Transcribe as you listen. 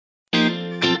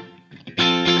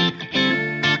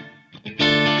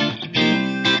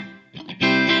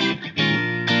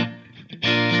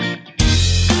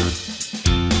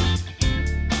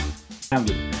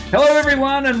Sounded. Hello,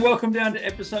 everyone, and welcome down to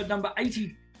episode number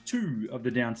 82 of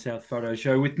the Down South Photo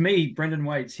Show with me, Brendan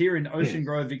Waits, here in Ocean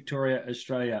Grove, Victoria,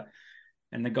 Australia,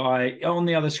 and the guy on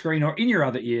the other screen or in your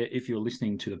other ear if you're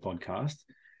listening to the podcast,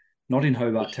 not in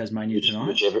Hobart, Tasmania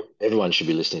tonight. Everyone should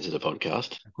be listening to the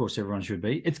podcast. Of course, everyone should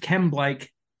be. It's Cam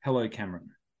Blake. Hello,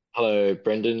 Cameron. Hello,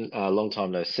 Brendan. Long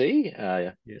time no see.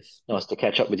 Yes. Nice to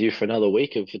catch up with you for another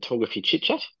week of photography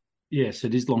chit-chat. Yes,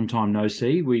 it is long time no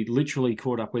see. We literally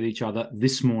caught up with each other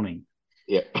this morning.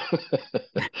 Yeah,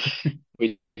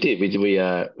 we did.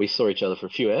 We saw each other for a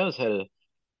few hours, had a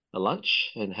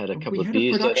lunch, and had a couple of beers.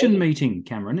 We had a production meeting,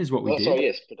 Cameron, is what we did. Sorry,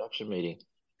 yes, production meeting.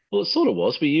 Well, it sort of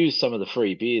was. We used some of the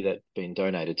free beer that's been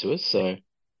donated to us, so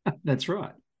that's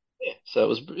right. Yeah, so it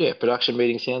was. Yeah, production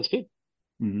meeting sounds good.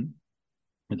 Mm-hmm.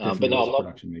 But no, I'm not.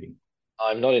 Production meeting.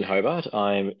 I'm not in Hobart.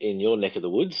 I'm in your neck of the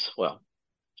woods. Well,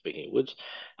 speaking of woods,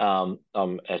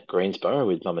 I'm at Greensboro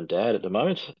with mum and dad at the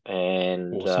moment,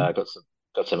 and Awesome.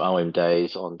 got some OM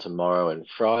days on tomorrow and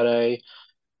Friday,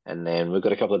 and then we've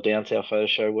got a couple of Down South Photo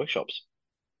Show workshops.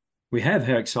 We have.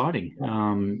 How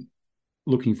exciting!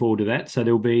 Looking forward to that. So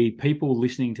there'll be people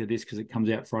listening to this because it comes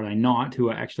out Friday night who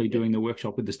are actually doing the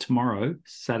workshop with us tomorrow,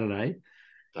 Saturday,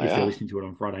 if they're listening to it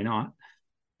on Friday night,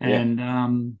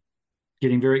 and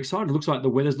getting very excited. It looks like the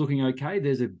weather's looking okay.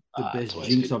 There's the best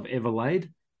jinx I've ever laid.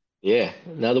 Yeah,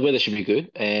 no, the weather should be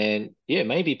good. And yeah,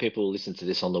 maybe people will listen to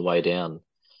this on the way down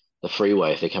the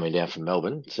freeway if they're coming down from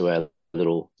Melbourne to our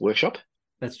little workshop.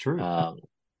 That's true.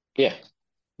 Yeah.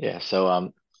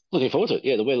 So looking forward to it.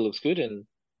 Yeah, the weather looks good and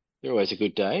they're always a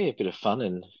good day, a bit of fun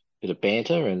and a bit of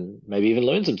banter and maybe even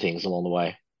learn some things along the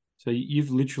way. So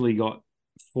you've literally got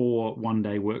 4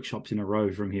 one-day workshops in a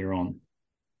row from here on.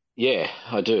 Yeah,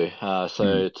 I do.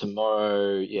 So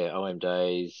tomorrow, OM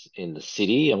days in the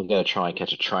city. I'm going to try and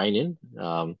catch a train in.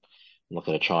 I'm not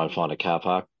going to try and find a car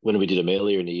park. When we did them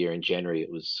earlier in the year in January, it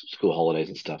was school holidays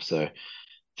and stuff, so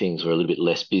things were a little bit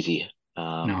less busy. So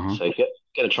going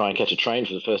to try and catch a train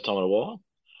for the first time in a while,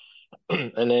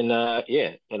 and then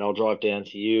then I'll drive down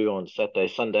to you on Saturday,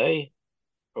 Sunday.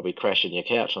 Probably crash in your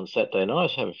couch on Saturday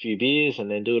night, have a few beers,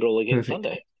 and then do it all again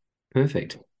Sunday.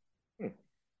 Perfect.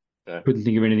 Couldn't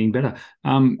think of anything better.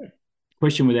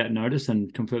 Question without notice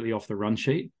and completely off the run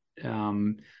sheet.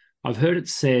 I've heard it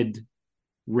said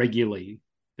regularly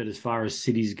that as far as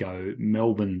cities go,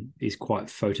 Melbourne is quite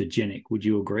photogenic. Would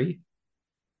you agree?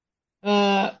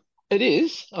 It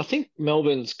is. I think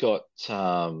Melbourne's got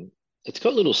it's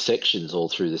got little sections all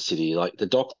through the city. Like the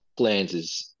Docklands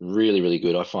is really, really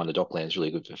good. I find the Docklands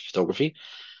really good for photography.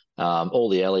 All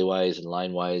the alleyways and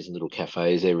laneways and little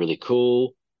cafes, they're really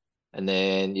cool. And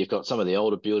then you've got some of the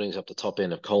older buildings up the top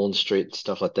end of Collins Street and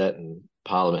stuff like that, and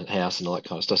Parliament House and all that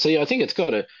kind of stuff. So yeah, I think it's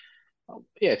got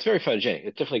it's very photogenic.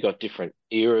 It's definitely got different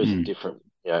eras and different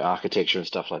architecture and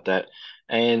stuff like that.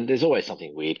 And there's always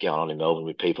something weird going on in Melbourne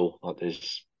with people. Like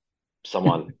there's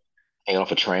someone hanging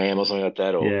off a tram or something like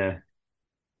that. Or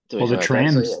well,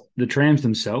 the trams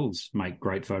themselves make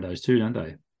great photos too, don't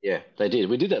they? Yeah, they did.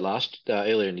 We did that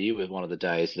earlier in the year with one of the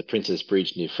days, the Princess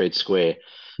Bridge near Fred Square.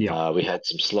 Yeah, we had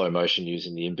some slow motion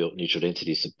using the inbuilt neutral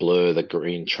densities to blur the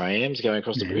green trams going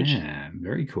across the bridge. Yeah,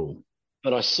 very cool.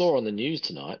 But I saw on the news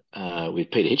tonight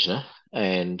with Peter Hitchener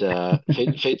and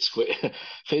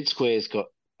Fed Square's got,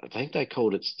 I think they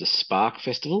called it the Spark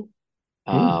Festival.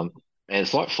 And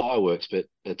it's like fireworks, but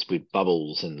it's with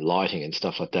bubbles and lighting and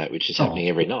stuff like that, which is happening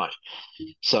every night.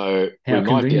 So how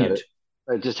convenient.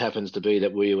 It just happens to be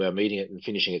that we were meeting it and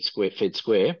finishing at Fed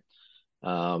Square.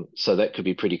 So that could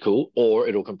be pretty cool, or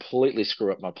it'll completely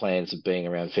screw up my plans of being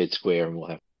around Fed Square and we'll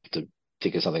have to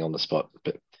think of something on the spot.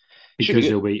 But because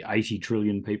there'll be 80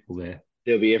 trillion people there.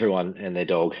 There'll be everyone and their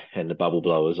dog and the bubble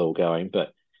blowers all going,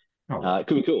 but it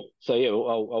could be cool. So yeah,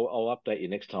 I'll update you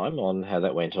next time on how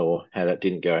that went or how that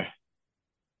didn't go.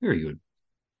 Very good.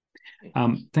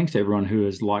 Thanks to everyone who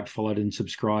has liked, followed, and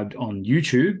subscribed on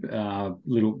YouTube.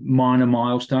 Little minor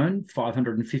milestone,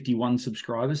 551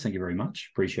 subscribers. Thank you very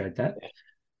much. Appreciate that.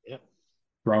 Yeah.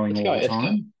 Growing all the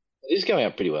time. It is going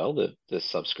up pretty well, the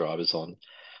subscribers on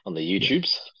the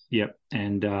YouTubes. Yep.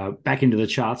 And back into the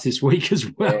charts this week as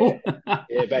well.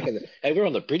 Hey, we're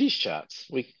on the British charts.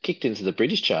 We kicked into the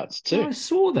British charts too. I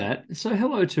saw that. So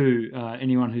hello to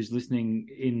anyone who's listening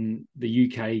in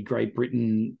the UK, Great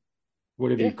Britain,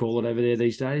 whatever you call it over there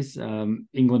these days,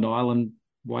 England, Ireland,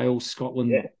 Wales,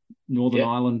 Scotland, Northern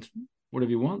Ireland, whatever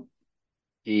you want.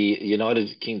 The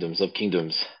United Kingdoms of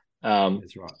Kingdoms.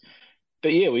 That's right.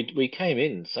 But yeah, we came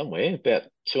in somewhere, about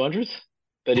 200th.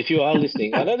 But if you are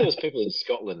listening, I know there was people in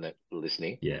Scotland that were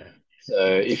listening. Yeah. So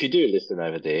if you do listen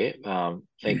over there,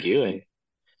 thank you. And it'd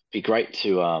be great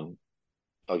to,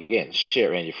 again,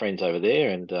 share it around your friends over there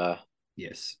and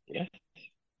Yes. Yeah.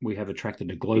 We have attracted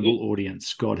a global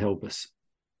audience. God help us.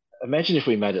 Imagine if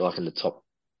we made it like in the top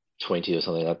 20 or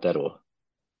something like that, or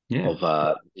Yeah. of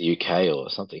the UK or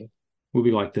something. We'll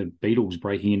be like the Beatles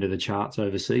breaking into the charts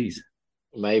overseas.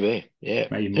 Maybe, yeah.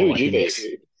 Maybe Who more would like you the be next.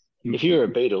 if you were a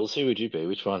Beatles? Who would you be?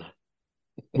 Which one?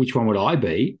 Which one would I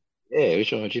be? Yeah,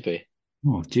 which one would you be?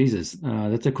 Oh, Jesus.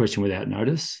 That's a question without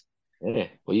notice. Yeah,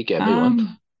 well, you gave me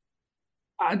one.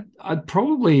 Um, I'd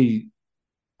probably,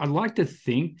 I'd like to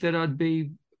think that I'd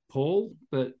be Paul,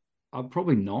 but I'm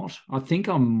probably not. I think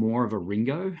I'm more of a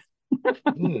Ringo.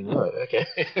 Right, okay,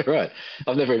 right.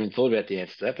 I've never even thought about the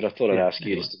answer to that, but I thought I'd Yeah, ask you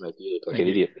anyway. just to make you look like Thank an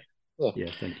you. idiot. Yeah,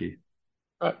 Yeah, thank you.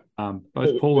 right.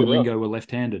 Both Paul and Move on. Ringo were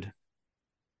left-handed.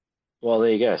 Well,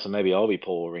 there you go. So maybe I'll be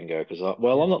Paul or Ringo because Yeah,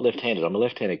 I'm not left-handed. I'm a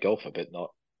left-handed golfer, but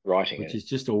not writing which it. is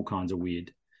just all kinds of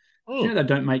weird. Do you Hmm. know they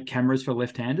don't make cameras for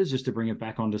left-handers just to bring it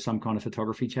back onto some kind of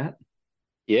photography chat?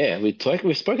 Yeah, we've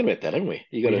spoken about that, haven't we?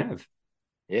 You got We to, have.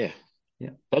 yeah. Yeah.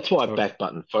 That's why So back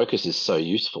button focus is so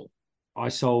useful. I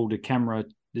sold a camera.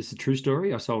 This is a true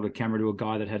story. I sold a camera to a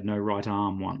guy that had no right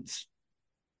arm once.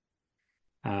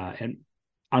 And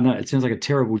I know it sounds like a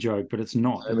terrible joke, but it's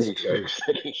not. So It's many true. jokes.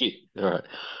 All right.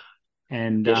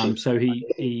 And Guess it, so I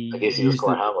he guess he was used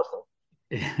quite it. harmless.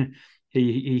 Huh?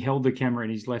 He held the camera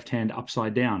in his left hand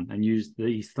upside down and used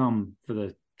his thumb for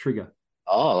the trigger.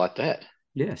 Oh, like that.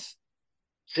 Yes.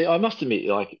 See, I must admit,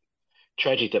 like,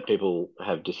 tragic that people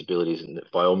have disabilities, and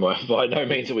by no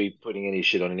means are we putting any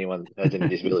shit on anyone who has any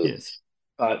disabilities. Yes.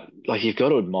 But like, you've got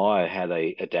to admire how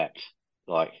they adapt.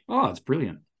 Like, Oh, it's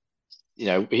brilliant.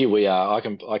 here we are.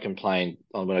 I complained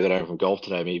when I got home from golf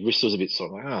today. My wrist was a bit sore.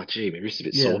 I'm like, oh, gee, my wrist is a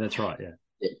bit Yeah, sore. that's right. Yeah,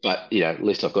 Yeah, but at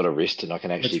least I've got a wrist and I can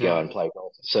actually that's go right. and play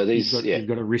golf. So You've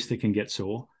got a wrist that can get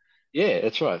sore. yeah,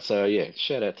 that's right. So yeah,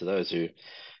 shout out to those who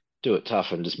do it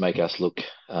tough and just make us look,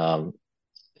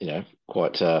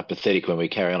 quite pathetic when we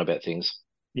carry on about things.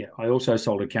 Yeah, I also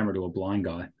sold a camera to a blind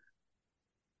guy.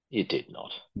 You did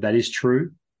not. That is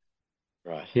true.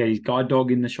 Right. He had his guide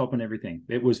dog in the shop and everything.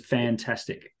 It was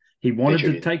fantastic. He wanted Petrie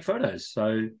to didn't. take photos.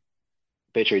 So,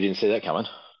 Petrie didn't see that coming.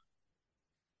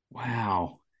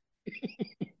 wow.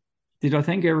 Did I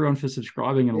thank everyone for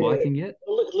subscribing and Yeah. liking yet?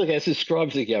 Well, look, our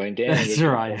subscribes are going down and we're That's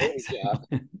trying to right.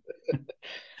 climb every chart.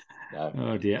 No.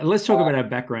 Oh dear. Let's talk about our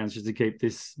backgrounds just to keep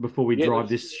this before we Yeah, drive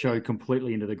let's. this show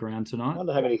completely into the ground I tonight.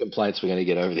 wonder how many complaints we're going to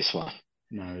get over this one.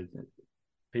 No,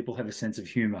 people have a sense of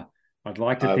humor. I'd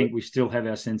like to Uh, think we still have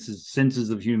our senses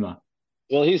of humor.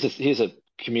 well, here's a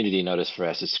community notice for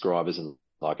our subscribers and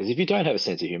likers. If you don't have a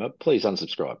sense of humor, please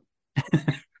unsubscribe.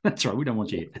 That's right. We don't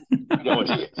want you We don't want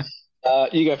here. you.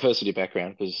 You go first with your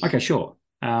background because Okay, sure.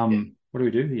 yeah. What do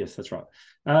we do? Yes, that's right.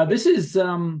 This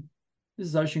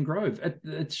is Ocean Grove.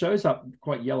 It shows up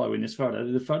quite yellow in this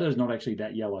photo. The photo is not actually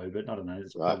that yellow, but I don't know.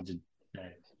 It's Right. probably just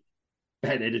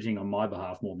bad editing on my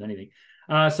behalf more than anything.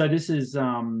 So this is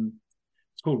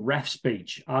it's called Raff's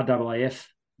Beach, RAAF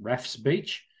Raff's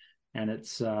Beach, and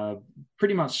it's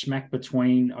pretty much smack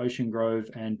between Ocean Grove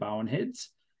and Bowen Heads.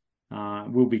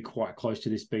 We'll be quite close to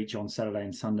this beach on Saturday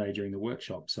and Sunday during the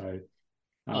workshop. So,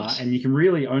 Nice. and you can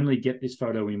really only get this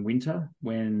photo in winter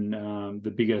when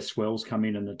the bigger swells come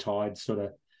in and the tide sort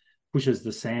of pushes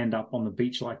the sand up on the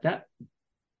beach like that.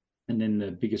 And then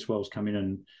the bigger swells come in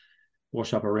and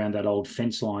wash up around that old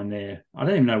fence line there. I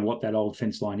don't even know what that old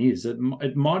fence line is. It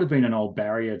might have been an old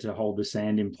barrier to hold the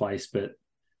sand in place, but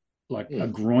like a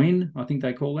groin, I think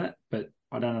they call that. But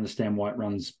I don't understand why it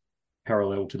runs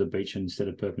parallel to the beach instead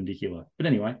of perpendicular. But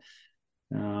anyway,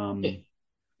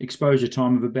 exposure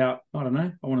time of about, I don't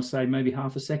know, I want to say maybe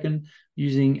half a second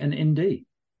using an ND.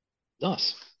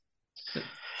 Nice.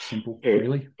 Simple, Very,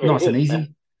 really. very Nice good. and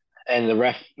easy. And the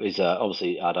RAF is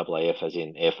obviously RAAF as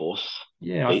in Air Force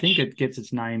Yeah, I Beach. think it gets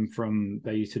its name from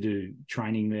they used to do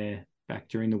training there back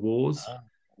during the wars.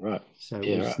 Right. So it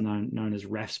Yeah, was right. known as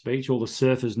Raff's Beach. All the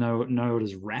surfers know it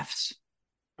as Raffs.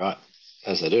 Right.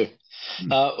 As they do.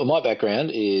 Well, my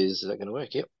background is that going to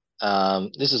work?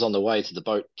 Yep. This is on the way to the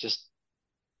boat just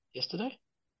yesterday.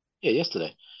 Yeah,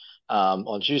 yesterday.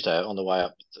 On Tuesday, on the way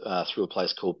up through a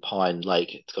place called Pine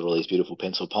Lake. It's got all these beautiful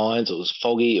pencil pines. It was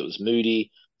foggy. It was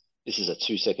moody. This is a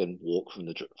 2-second walk from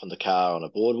the car on a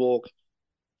boardwalk.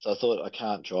 So I thought I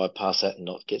can't drive past that and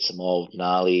not get some old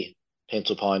gnarly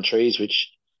pencil pine trees,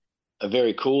 which are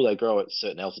very cool. They grow at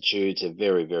certain altitudes. They're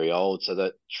very, very old. So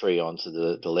that tree onto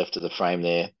the left of the frame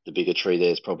there, the bigger tree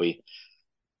there is probably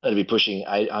going to be pushing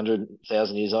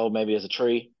 800,000 years old, maybe as a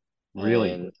tree.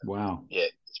 Really? And Wow. yeah,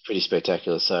 it's pretty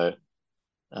spectacular. So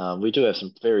we do have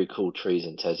some very cool trees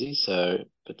in Tassie. So,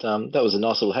 but that was a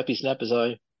nice little happy snap as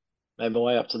I made my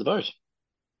way up to the boat.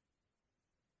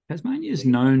 Tasmania is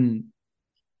known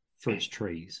for its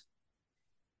trees.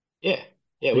 Yeah,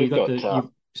 yeah, So you we've got got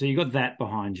the you got that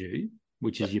behind you,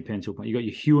 which is yep, your pencil pine. You got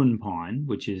your Huon pine,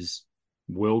 which is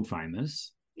world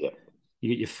famous. yep, You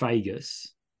get your Fagus,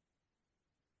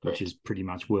 which is correct. pretty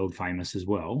much world famous as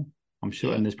well. I'm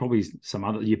sure, Yeah. and there's probably some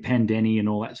other your Pandeni and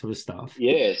all that sort of stuff.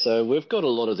 Yeah, so we've got a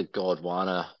lot of the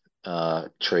Gondwana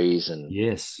trees and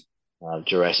Yes,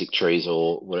 Jurassic trees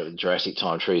or whatever Jurassic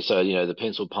time trees. So the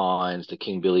pencil pines, the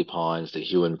King Billy pines, the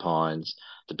Huon pines,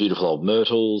 the beautiful old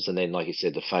myrtles, and then like you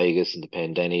said, the Fagus and the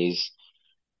Pandanus.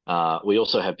 We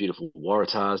also have beautiful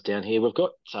Waratahs down here. We've got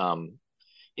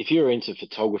if you're into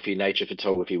photography, nature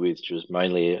photography, which was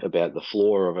mainly about the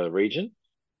flora of a region,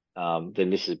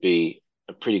 then this would be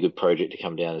a pretty good project to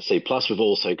come down and see. Plus, we've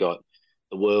also got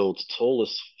the world's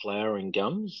tallest flowering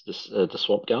gums, the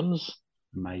swamp gums.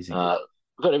 amazing.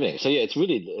 We've got everything. So yeah, it's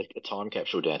really a time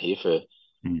capsule down here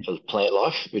Mm. for plant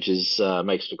life, which is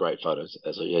makes for great photos,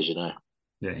 as you know.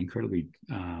 Yeah, incredibly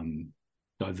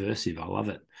diversive. I love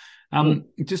it. Mm.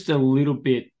 Just a little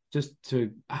bit, just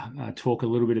to talk a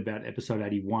little bit about episode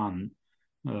 81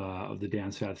 of the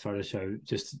Down South Photo Show.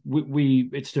 Just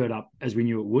it stirred up, as we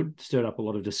knew it would, stirred up a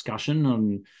lot of discussion,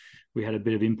 and we had a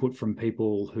bit of input from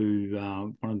people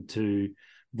who wanted to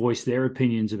voice their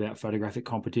opinions about photographic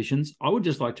competitions. I would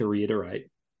just like to reiterate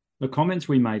the comments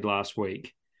we made last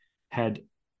week had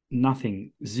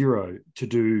nothing, zero, to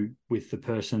do with the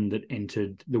person that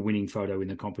entered the winning photo in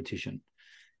the competition.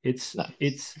 It's No.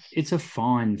 it's a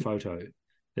fine photo.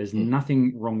 There's Mm.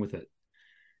 nothing wrong with it.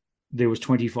 There was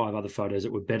 25 other photos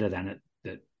that were better than it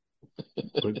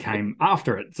that came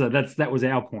after it. So that was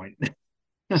our point.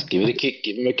 Just give it a kick,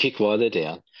 give them a kick while they're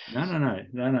down.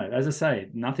 No. As I say,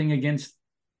 nothing against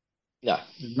No,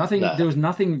 nothing. no, There was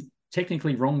nothing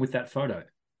technically wrong with that photo.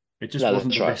 It just no,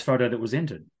 wasn't that's the right. best photo that was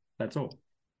entered. That's all.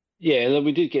 Yeah, and then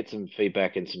we did get some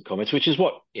feedback and some comments, which is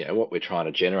what we're trying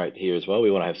to generate here as well. We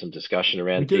want to have some discussion We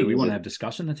around do. We things, want to and have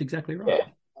discussion. That's exactly right.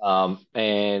 yeah,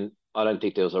 and I don't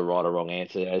think there was a right or wrong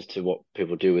answer as to what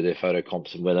people do with their photo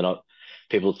comps and whether or not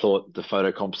people thought the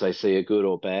photo comps they see are good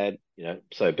or bad.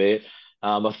 So be it.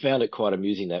 I found it quite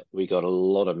amusing that we got a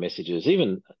lot of messages,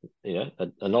 even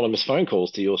anonymous phone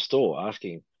calls to your store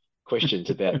asking questions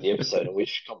about the episode and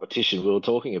which competition we were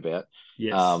talking about.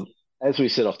 Yes. Um, as we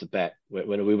said off the bat,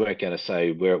 when we weren't going to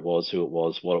say where it was, who it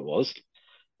was, what it was,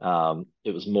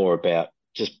 it was more about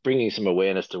just bringing some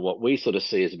awareness to what we sort of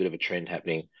see as a bit of a trend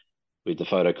happening with the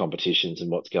photo competitions and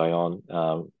what's going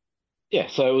on. Yeah,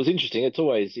 so it was interesting. It's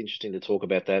always interesting to talk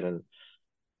about that, and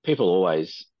people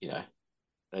always,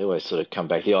 they always sort of come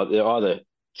back. They're either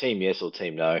team yes or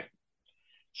team no.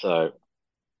 So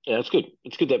yeah, it's good.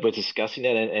 It's good that we're discussing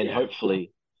that, and Yeah.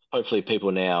 hopefully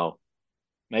people now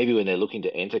maybe when they're looking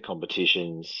to enter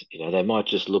competitions, they might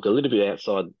just look a little bit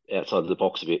outside the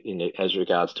box a bit as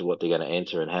regards to what they're going to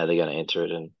enter and how they're going to enter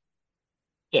it. And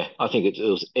yeah, I think it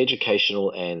was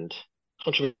educational and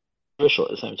controversial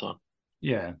at the same time.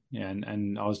 Yeah.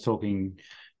 And I was talking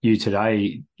you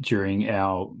today during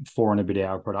our 4 and a bit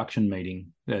hour production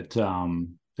meeting that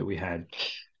we had.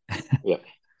 Yeah, Uh,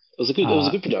 it was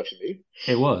a good production, dude.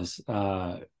 it was.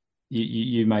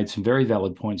 You made some very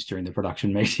valid points during the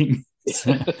production meeting.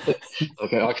 So,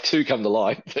 Okay, I too come to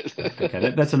light.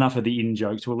 okay, that's enough of the in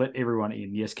jokes. We'll let everyone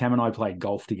in. Yes, Cam and I played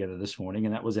golf together this morning,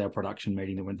 and that was our production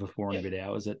meeting that went for four and Yeah, a bit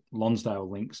hours at Lonsdale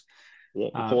Links. yeah,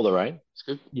 Uh, before the rain. It's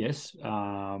good. yes,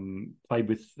 played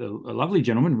with a lovely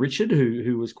gentleman, Richard,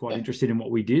 who was quite Yeah. interested in what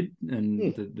we did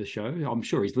and Hmm. the show. I'm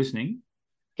sure he's listening.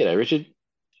 G'day, Richard.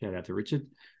 Shout out to Richard.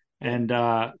 Yeah.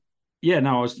 And yeah,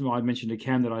 no, I mentioned to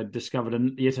Cam that I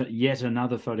discovered yet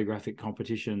another photographic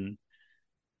competition.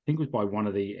 I think it was by one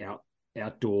of the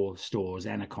outdoor stores,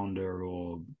 Anaconda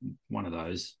or one of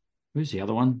those. Who's the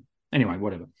other one? Anyway,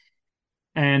 whatever.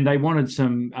 And they wanted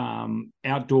some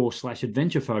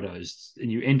outdoor/adventure photos,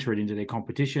 and you enter it into their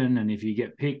competition. And if you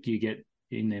get picked, you get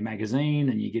in their magazine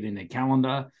and you get in their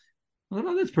calendar. I thought,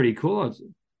 oh, that's pretty cool.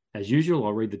 As usual,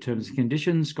 I'll read the terms and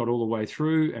conditions, got all the way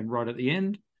through, and right at the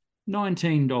end,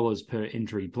 $19 per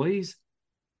entry, please.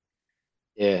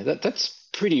 Yeah, that's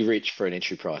pretty rich for an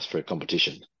entry price for a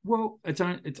competition. Well, it's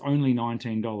only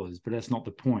 $19, but that's not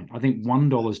the point. I think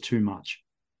 $1 is too much.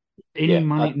 Any Yeah,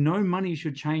 money, no money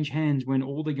should change hands when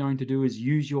all they're going to do is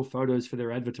use your photos for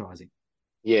their advertising.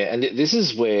 yeah, and this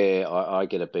is where I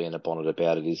get a bee in a bonnet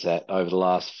about it. Is that over the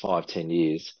last 5, 10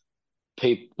 years,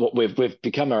 what we've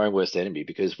become our own worst enemy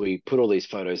because we put all these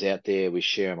photos out there, we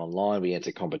share them online, we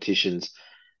enter competitions,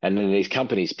 and then these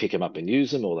companies pick them up and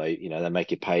use them, or they make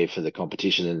you pay for the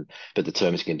competition, but the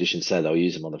terms and conditions say they'll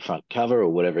use them on the front cover or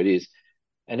whatever it is.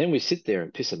 And then we sit there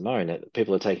and piss and moan that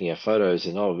people are taking our photos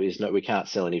and we can't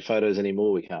sell any photos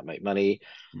anymore, we can't make money.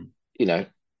 Mm. You know,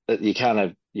 you can't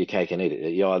have your cake and eat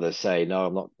it. You either say,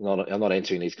 no, I'm not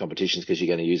entering these competitions because you're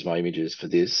going to use my images for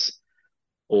this,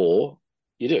 or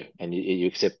you do, and you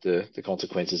accept the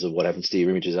consequences of what happens to your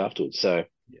images afterwards. So,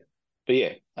 Yeah. but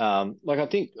yeah, like I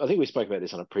think we spoke about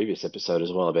this on a previous episode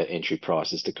as well about entry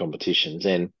prices to competitions,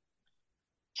 and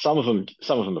some of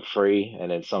them are free, and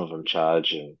then some of them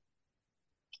charge, and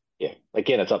yeah,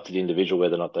 again, it's up to the individual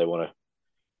whether or not they want to.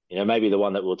 Maybe the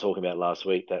one that we were talking about last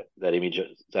week, that image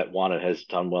that won it has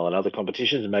done well in other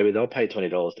competitions, and maybe they'll pay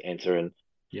 $20 to enter and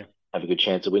Yeah. have a good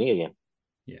chance of winning again.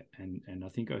 Yeah, and I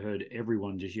think I heard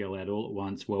everyone just yell out all at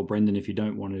once, well, Brendan, if you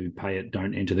don't want to pay it,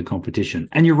 don't enter the competition.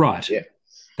 And you're right. Yeah,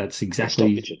 That's stop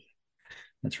exactly bitching.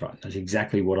 that's right. That's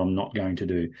exactly what I'm not going to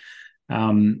do.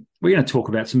 We're going to talk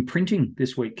about some printing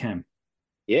this week, Cam.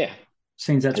 Yeah,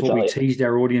 Seems that's it's what we Elliot. teased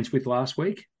our audience with last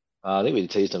week. I think we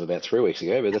teased them about 3 weeks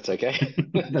ago, but that's okay.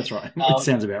 That's right. It um,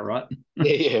 sounds about right.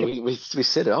 yeah, we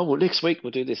said, oh well, next week we'll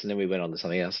do this, and then we went on to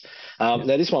something else. Yeah.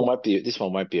 Now this one won't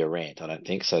be a rant, I don't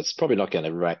think. So it's probably not going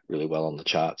to rank really well on the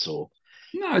charts, or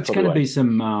No, it's probably going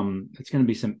to won't.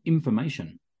 be some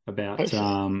information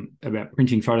Hopefully, about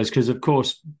printing photos because of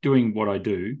course doing what I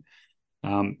do,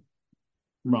 um,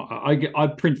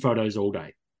 I print photos all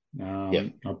day, yeah,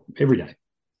 every day.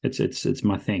 It's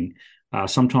my thing.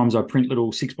 Sometimes I print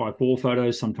little 6x4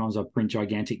 photos. Sometimes I print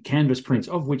gigantic canvas prints,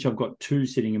 of which I've got two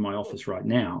sitting in my office right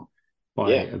now, by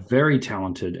yeah. a very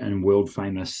talented and world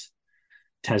famous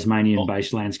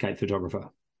Tasmanian-based landscape photographer.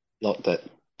 Not that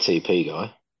TP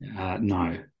guy.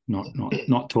 No,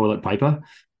 not toilet paper.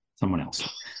 Someone else.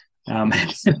 Um,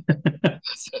 I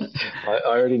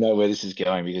already know where this is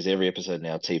going because every episode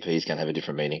now TP is going to have a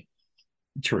different meaning.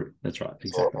 True. That's right. Toilet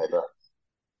Exactly. paper.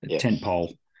 Yeah. Tent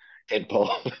pole. Ted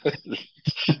Paul.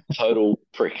 Total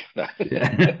prick. No.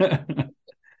 Yeah.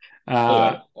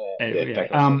 Anyway, yeah, Yeah.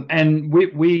 back on track. And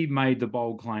we made the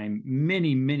bold claim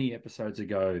many episodes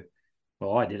ago.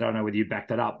 Well, I did. I don't know whether you backed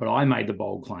that up, but I made the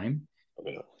bold claim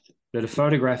Probably not. that a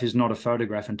photograph is not a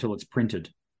photograph until it's printed.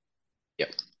 Yep.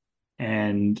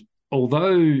 And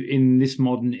although in this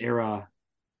modern era,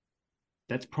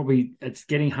 it's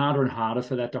getting harder and harder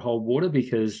for that to hold water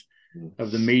because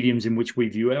of the mediums in which we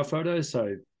view our photos.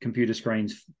 So computer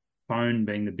screens, phone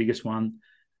being the biggest one,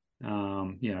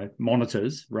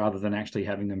 monitors rather than actually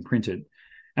having them printed.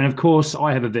 And of course,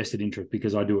 I have a vested interest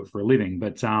because I do it for a living.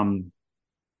 But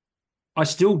I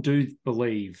still do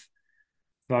believe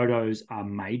photos are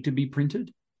made to be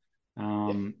printed.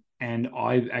 Yep. And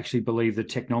I actually believe the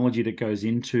technology that goes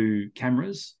into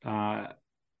cameras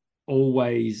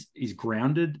always is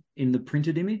grounded in the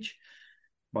printed image.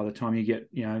 By the time you get,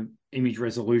 image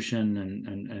resolution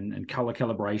and color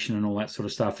calibration and all that sort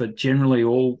of stuff, it generally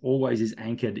always is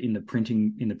anchored in the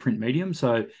print medium.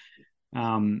 So,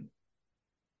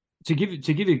 to give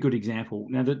you a good example,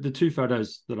 now the two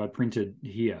photos that I printed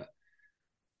here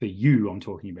for you, I'm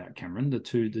talking about, Cameron, the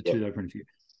two Yep. that I printed for you.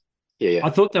 Yeah. I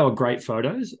thought they were great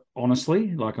photos, honestly.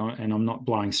 And I'm not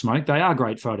blowing smoke. They are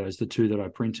great photos, the two that I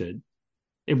printed.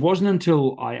 It wasn't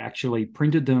until I actually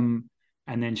printed them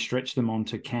and then stretched them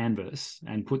onto canvas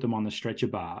and put them on the stretcher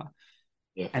bar,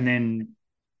 Yeah. and then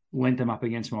leant them up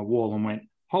against my wall and went,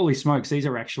 holy smokes, these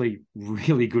are actually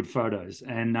really good photos.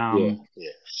 And Yeah.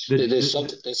 Yeah. There's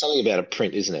something about a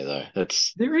print, isn't there? Though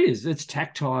it's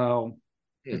tactile.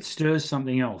 It stirs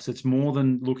something else. It's more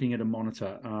than looking at a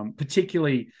monitor,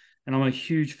 particularly. And I'm a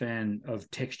huge fan of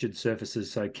textured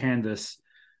surfaces, so canvas,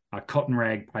 cotton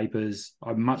rag papers.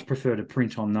 I much prefer to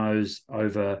print on those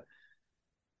over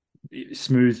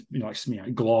smooth,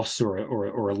 gloss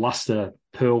or a luster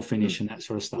pearl finish and that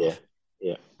sort of Yeah. stuff.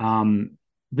 Yeah.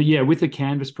 But yeah, with the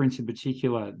canvas prints in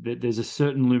particular, there's a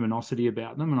certain luminosity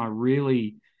about them, and I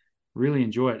really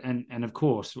enjoy it. And of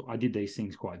course, I did these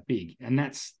things quite big, and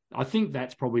I think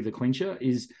that's probably the clincher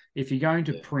is if you're going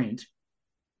to print.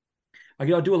 I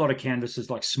do a lot of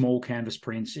canvases, like small canvas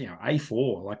prints,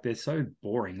 A4, like they're so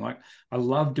boring. Like I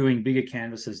love doing bigger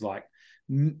canvases, like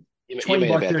 20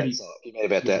 by 30. You made about Yeah,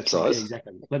 that that's right. size. Yeah,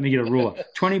 exactly. Let me get a ruler.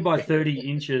 20 by 30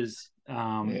 inches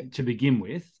to begin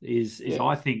with is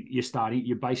I think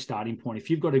your base starting point.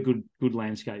 If you've got a good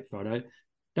landscape photo,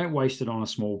 don't waste it on a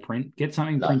small print. Get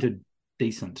something printed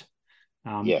decent.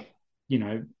 Maybe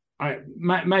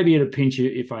at a pinch,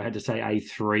 if I had to say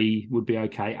A3 would be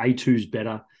okay. A2 is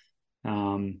better.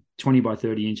 20 by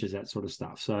 30 inches, that sort of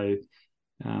stuff. So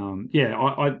I'm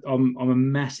a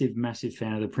massive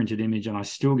fan of the printed image, and I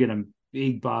still get a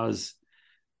big buzz,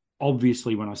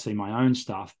 obviously, when I see my own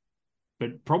stuff,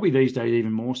 but probably these days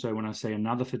even more so when I see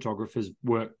another photographer's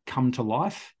work come to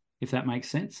life, if that makes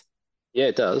sense. Yeah,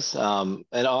 it does. And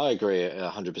I agree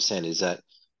 100% is that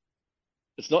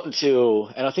it's not until,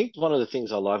 and I think one of the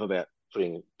things I love about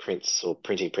putting prints or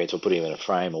printing prints or putting them in a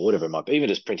frame or whatever it might be, even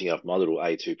just printing off my little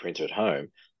A2 printer at home,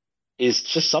 is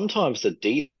just sometimes the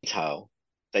detail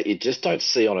that you just don't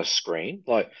see on a screen.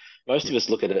 Like most Yeah. of us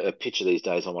look at a picture these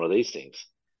days on one of these things.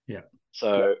 Yeah.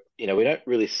 So, we don't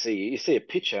really you see a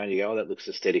picture and you go, oh, that looks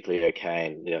aesthetically okay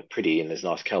and pretty and there's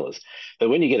nice colors. But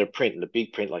when you get a print and a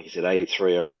big print, like you said,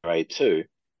 A3 or A2,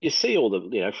 you see all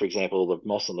the, for example, all the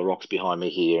moss on the rocks behind me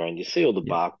here, and you see all the Yeah.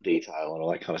 bark detail and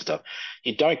all that kind of stuff.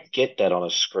 You don't get that on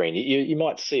a screen. You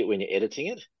might see it when you're editing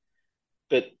it,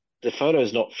 but the photo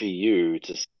is not for you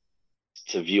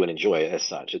to view and enjoy as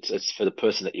such. It's for the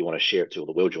person that you want to share it to or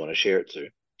the world you want to share it to.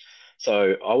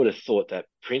 So I would have thought that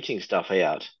printing stuff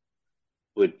out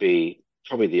would be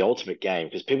probably the ultimate game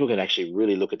because people can actually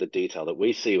really look at the detail that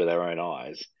we see with our own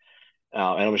eyes. And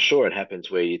I'm sure it happens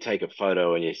where you take a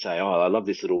photo and you say, "Oh, I love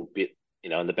this little bit,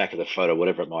 in the back of the photo,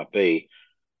 whatever it might be,"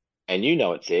 and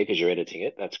it's there because you're editing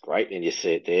it. That's great, and you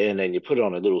see it there, and then you put it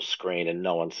on a little screen and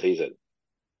no one sees it.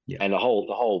 Yeah. And the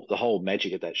whole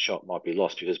magic of that shot might be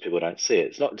lost because people don't see it.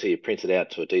 It's not until you print it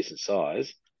out to a decent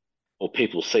size or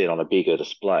people see it on a bigger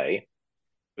display,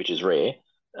 which is rare,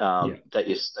 Yeah. that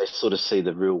they sort of see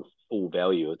the real full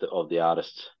value of the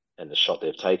artist and the shot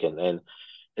they've taken. And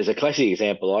there's a classic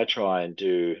example I try and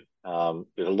do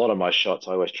with a lot of my shots.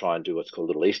 I always try and do what's called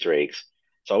little Easter eggs.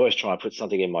 So I always try and put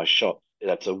something in my shot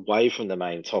that's away from the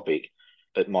main topic,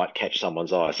 but might catch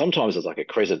someone's eye. Sometimes it's like a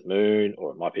crescent moon,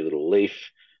 or it might be a little leaf,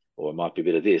 or it might be a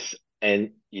bit of this.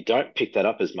 And you don't pick that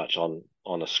up as much on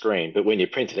a screen, but when you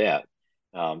print it out,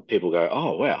 people go,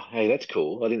 "Oh wow, hey, that's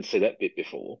cool. I didn't see that bit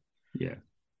before." Yeah.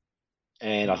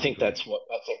 And No, I I think agree. that's what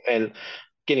I think. And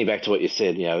getting back to what you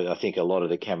said, I think a lot of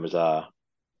the cameras are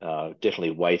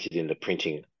definitely weighted in the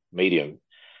printing medium.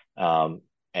 Um,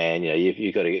 and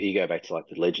you got to you go back to like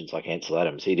the legends like Ansel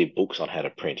Adams. He did books on how to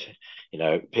print.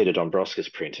 Peter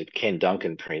Dombrowskis printed, Ken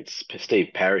Duncan prints, Steve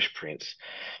Parrish prints,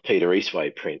 Peter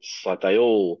Eastway prints. Like they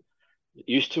all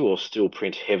used to or still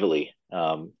print heavily.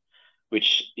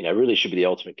 Which really should be the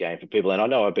ultimate game for people. And I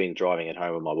know I've been driving at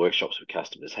home in my workshops with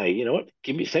customers. Hey, you know what?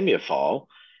 Send me a file,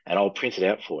 and I'll print it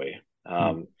out for you. Mm.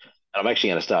 And I'm actually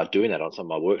going to start doing that on some of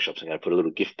my workshops. I'm going to put a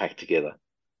little gift pack together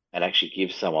and actually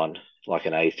give someone like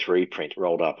an A3 print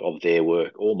rolled up of their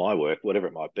work or my work, whatever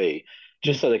it might be,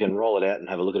 Yeah. just so they can roll it out and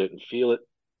have a look at it and feel it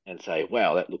and say,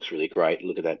 "Wow, that looks really great.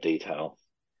 Look at that detail."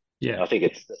 Yeah. And I think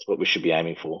that's what we should be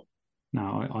aiming for.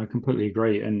 No, I completely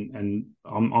agree, and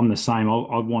I'm the same.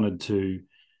 I wanted to,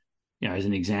 as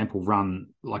an example,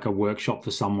 run like a workshop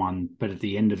for someone, but at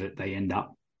the end of it, they end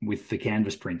up with the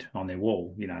canvas print on their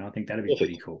wall. I think that'd be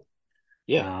pretty Perfect. cool.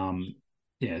 Yeah. Um,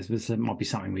 yeah, this might be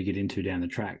something we get into down the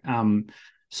track. Cool.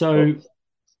 So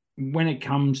when it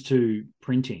comes to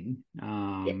printing,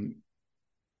 Yeah.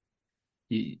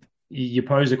 you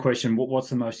pose a question: what's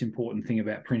the most important thing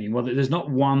about printing? Well, there's not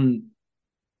one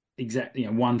exact,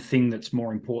 one thing that's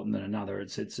more important than another.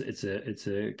 It's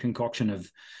a concoction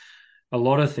of a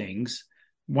lot of things.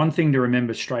 One thing to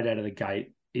remember straight out of the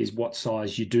gate is what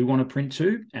size you do want to print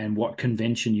to and what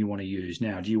convention you want to use.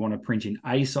 Now, do you want to print in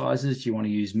A sizes? Do you want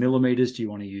to use millimeters? Do you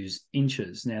want to use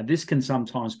inches? Now, this can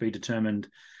sometimes be determined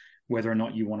whether or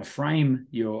not you want to frame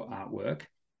your artwork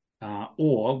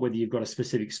or whether you've got a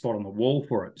specific spot on the wall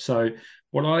for it. So,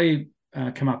 what I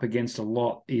come up against a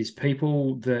lot is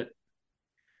people that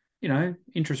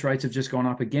interest rates have just gone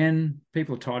up again.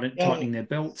 People are Yeah. tightening their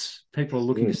belts. People are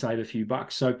looking to Mm. save a few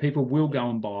bucks. So people will go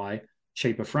and buy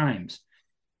cheaper frames,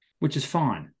 which is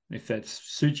fine. If that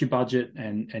suits your budget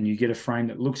and you get a frame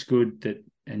that looks good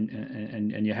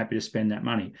and you're happy to spend that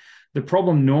money. The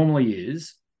problem normally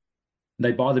is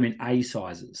they buy them in A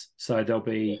sizes. So there'll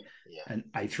Yeah. be Yeah. an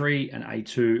A3, an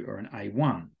A2, or an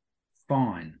A1.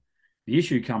 Fine. The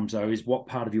issue comes though is what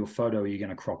part of your photo are you going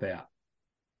to crop out?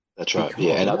 That's right.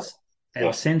 Yeah. Because our Yeah.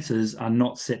 sensors are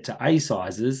not set to A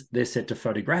sizes, they're set to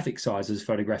photographic sizes,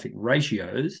 photographic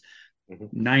ratios, Hmm.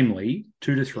 namely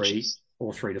 2 to 3 Inches.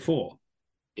 or 3 to 4.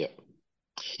 Yeah.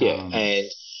 Yeah. Um, And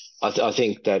I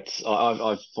think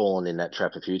I've fallen in that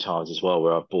trap a few times as well,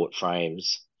 where I've bought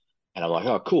frames and I'm like,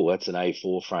 oh, cool, that's an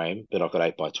A4 frame, but I've got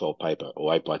 8 by 12 paper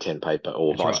or 8 by 10 paper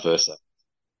or that's vice right. versa.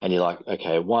 And you're like,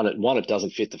 okay, one, it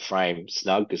doesn't fit the frame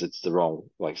snug because it's the wrong,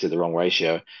 like I said, the wrong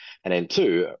ratio. And then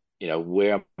two,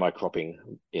 where am I cropping?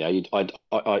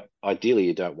 Ideally,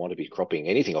 you don't want to be cropping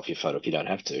anything off your photo if you don't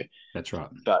have to. That's right.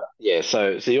 But yeah,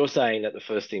 so you're saying that the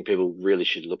first thing people really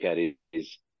should look at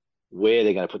is where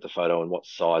they're going to put the photo and what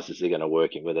sizes they're going to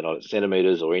work in, whether or not it's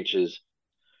centimeters or inches,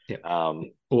 Yep.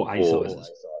 um, Or A or A sizes.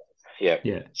 sizes. Yeah.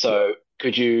 Yeah. So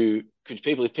could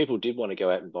people, if people did want to go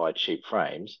out and buy cheap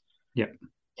frames Yep.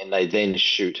 and they then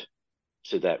shoot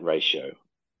to that ratio,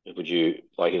 would you,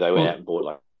 like if they went out Well, and bought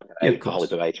like Yeah, of A whole course.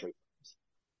 heap of A3.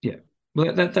 Yeah.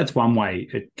 Well, that's one way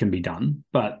it can be done.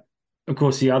 But of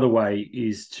course, the other way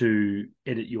is to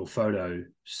edit your photo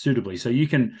suitably. So you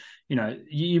can,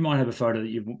 you might have a photo that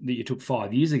you took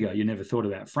 5 years ago. You never thought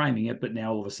about framing it, but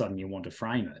now all of a sudden you want to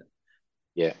frame it.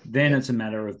 Yeah. Then Yeah. it's a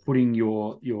matter of putting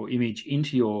your image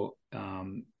into your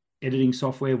editing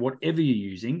software, whatever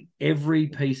you're using. Every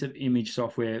piece of image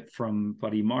software from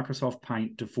bloody Microsoft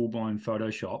Paint to full-blown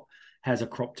Photoshop has a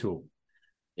crop tool.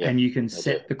 Yeah. And you can I do.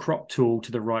 set the crop tool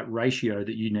to the right ratio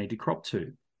that you need to crop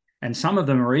to. And some of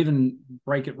them are even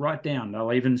break it right down.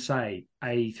 They'll even say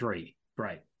A3.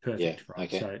 Great, Yeah. perfect, right?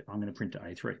 Okay. So I'm going to print to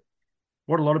A3.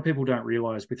 What a lot of people don't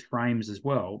realize with frames as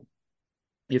well,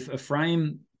 if a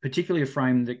frame, particularly a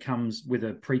frame that comes with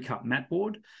a pre-cut mat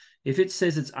board, if it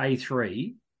says it's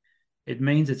A3, it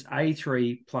means it's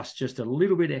A3 plus just a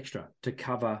little bit extra to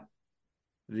cover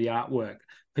the artwork.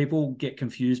 People get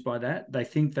confused by that. They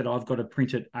think that I've got to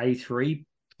print it A3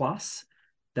 plus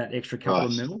that extra couple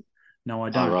of Right. mil. No, I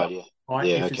Oh, don't. right. Yeah.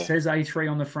 Yeah. If it Okay. says A3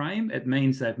 on the frame, it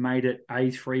means they've made it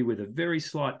A3 with a very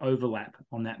slight overlap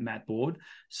on that mat board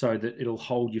so that it'll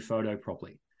hold your photo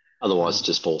properly. Otherwise, it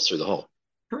just falls through the hole.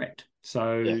 Correct.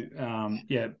 So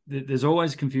Yeah. there's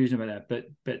always confusion about that.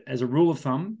 But as a rule of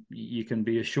thumb, you can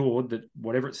be assured that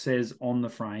whatever it says on the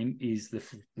frame is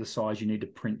the size you need to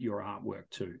print your artwork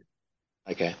to.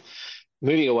 Okay.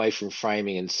 Moving away from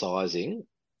framing and sizing,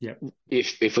 Yep.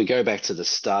 if we go back to the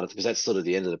start of, because that's sort of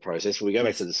the end of the process, if we go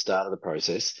back to Yes. the start of the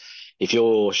process, if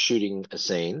you're shooting a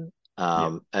scene,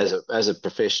 Yep. as a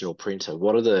professional printer,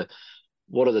 what are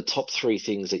the top three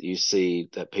things that you see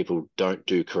that people don't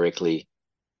do correctly,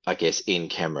 I guess, in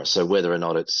camera? So whether or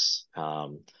not it's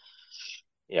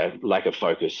lack of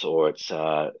focus, or it's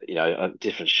a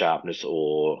different sharpness,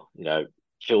 or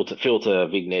filter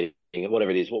vignetting, whatever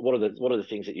it is. What are the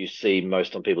things that you see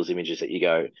most on people's images that you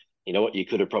go, you know what, you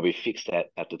could have probably fixed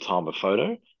that at the time of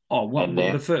photo, Oh, and well,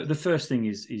 now, the first thing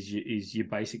is your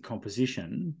basic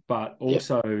composition, but yeah,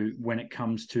 also when it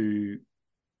comes to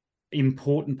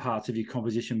important parts of your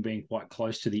composition being quite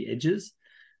close to the edges,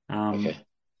 um, okay,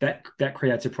 that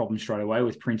creates a problem straight away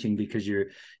with printing, because you're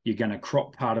going to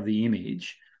crop part of the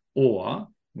image, or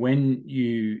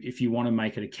if you want to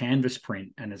make it a canvas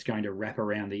print and it's going to wrap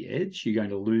around the edge, you're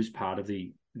going to lose part of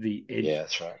the edge. yeah,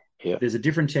 that's right, yeah, There's a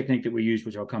different technique that we use,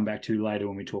 which I'll come back to later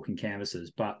when we're talking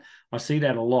canvases. But I see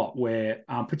that a lot where,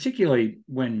 particularly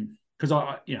because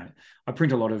I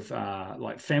print a lot of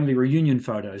like family reunion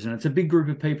photos, and it's a big group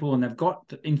of people, and they've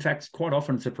got, in fact, quite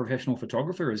often it's a professional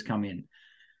photographer has come in,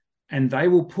 and they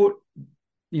will put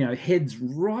heads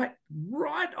right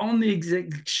on the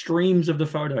exact extremes of the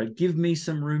photo. Give me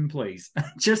some room, please.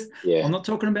 yeah, I'm not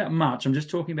talking about much. I'm just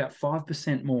talking about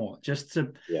 5% more, just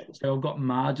to yeah, so I've got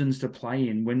margins to play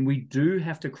in when we do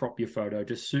have to crop your photo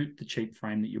to suit the cheap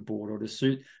frame that you bought, or to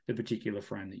suit the particular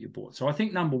frame that you bought. So I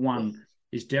think number yeah, one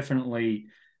is definitely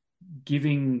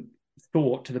giving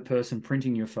thought to the person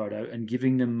printing your photo and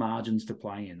giving them margins to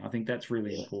play in. I think that's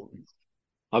really yeah. important.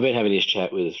 I've been having this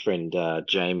chat with his friend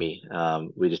Jamie.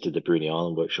 We just did the Brunei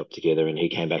Island workshop together, and he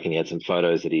came back and he had some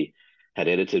photos that he had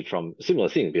edited from a similar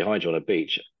thing behind you on a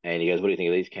beach. And he goes, "What do you think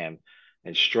of these, Cam?"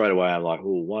 And straight away, I'm like,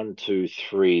 "Oh, one, two,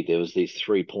 three." There was these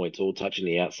 3 points all touching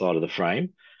the outside of the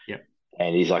frame. Yep.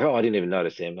 And he's like, "Oh, I didn't even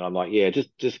notice them." And I'm like, "Yeah,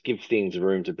 just give things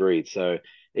room to breathe." So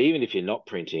even if you're not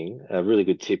printing, a really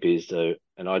good tip is to,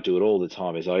 and I do it all the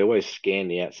time, is I always scan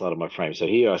the outside of my frame. So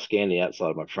here I scan the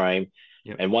outside of my frame.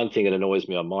 Yep. And one thing that annoys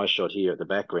me on my shot here at the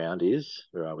background is,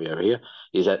 where are we over here?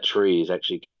 Is that tree is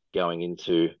actually going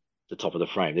into the top of the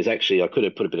frame. There's actually, I could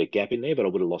have put a bit of gap in there, but I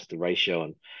would have lost the ratio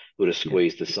and would have Yep.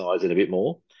 squeezed the size in a bit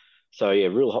more. So yeah,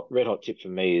 red hot tip for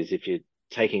me is, if you're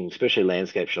taking, especially a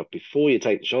landscape shot, before you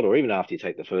take the shot, or even after you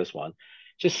take the first one,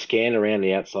 just scan around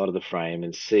the outside of the frame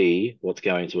and see what's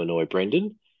going to annoy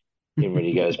Brendan in when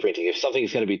he goes printing. If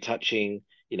something's going to be touching,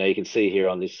 you can see here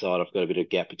on this side, I've got a bit of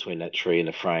gap between that tree and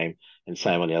the frame, and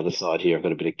same on the other side here, I've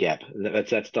got a bit of gap. And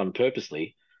that's done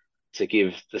purposely to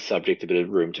give the subject a bit of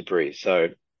room to breathe. So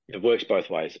it works both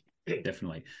ways.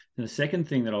 Definitely. And the second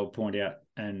thing that I'll point out,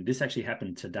 and this actually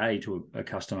happened today to a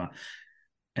customer,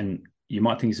 and you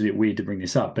might think it's a bit weird to bring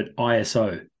this up, but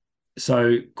ISO.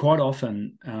 So quite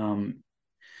often,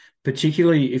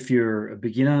 particularly if you're a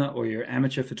beginner or you're an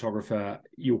amateur photographer,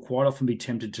 you'll quite often be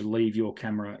tempted to leave your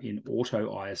camera in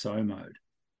auto ISO mode.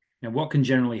 Now, what can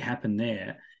generally happen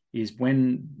there is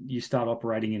when you start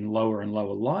operating in lower and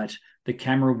lower light, the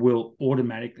camera will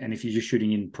and if you're just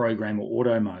shooting in program or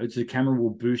auto modes, the camera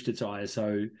will boost its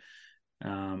ISO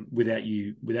without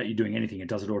you doing anything. It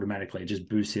does it automatically. It just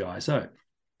boosts the ISO.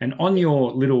 And on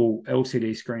your little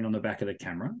LCD screen on the back of the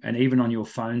camera, and even on your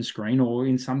phone screen, or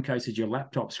in some cases your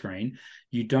laptop screen,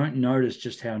 you don't notice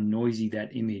just how noisy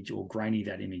that image or grainy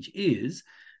that image is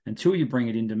until you bring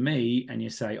it into me and you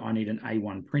say, I need an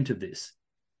A1 print of this.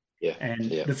 Yeah. And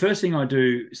Yeah. the first thing I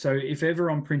do, so if ever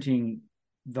I'm printing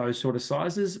those sort of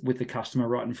sizes with the customer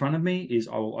right in front of me, is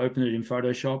I will open it in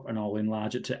Photoshop and I'll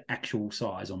enlarge it to actual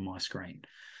size on my screen,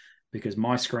 because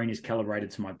my screen is calibrated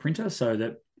to my printer so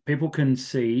that people can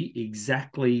see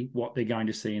exactly what they're going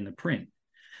to see in the print.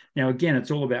 Now, again,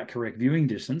 it's all about correct viewing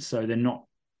distance. So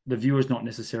the viewer's not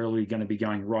necessarily going to be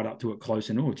going right up to it close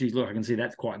and, oh, geez, look, I can see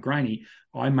that's quite grainy.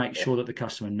 I make sure that the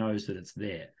customer knows that it's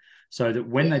there, so that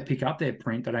when they pick up their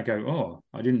print, they don't go,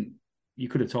 oh, you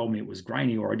could have told me it was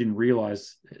grainy, or I didn't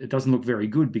realize it doesn't look very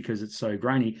good because it's so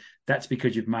grainy. That's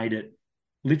because you've made it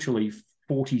literally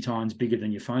 40 times bigger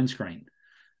than your phone screen.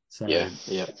 So yeah.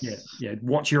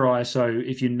 watch your ISO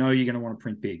if you know you're going to want to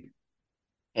print big.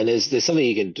 And there's something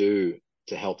you can do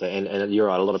to help that. And you're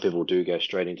right, a lot of people do go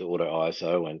straight into auto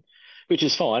ISO, and which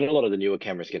is fine. A lot of the newer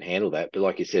cameras can handle that. But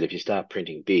like you said, if you start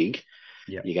printing big,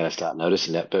 you're going to start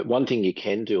noticing that. But one thing you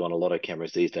can do on a lot of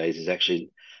cameras these days is actually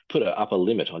put an upper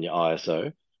limit on your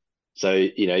ISO. So,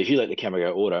 if you let the camera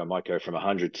go auto, it might go from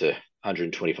 100 to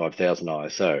 125,000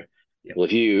 ISO. Yep. Well,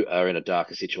 if you are in a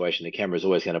darker situation, the camera is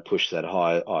always going to push that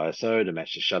high ISO to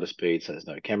match the shutter speed, so there's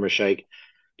no camera shake.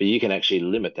 But you can actually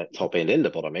limit that top end and the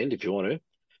bottom end if you want to.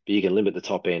 But you can limit the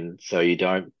top end so you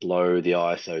don't blow the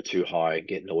ISO too high and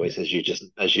get noise, as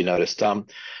you noticed.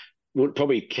 We'll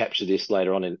probably capture this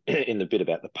later on in the bit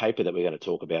about the paper that we're going to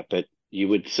talk about. But you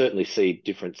would certainly see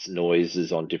different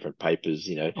noises on different papers.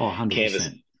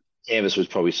 100%. Canvas would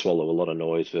probably swallow a lot of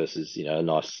noise versus a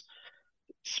nice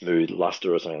smooth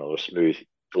luster or something, or a smooth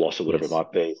gloss or whatever it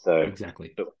might be. So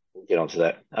exactly. But we'll get onto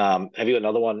that. Have you got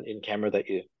another one in camera that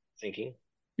you're thinking?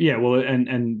 Yeah, well,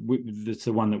 and that's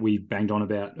the one that we banged on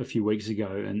about a few weeks ago,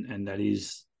 and that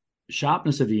is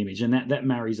sharpness of the image, and that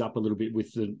marries up a little bit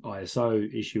with the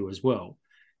ISO issue as well.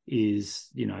 Is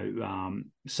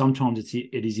sometimes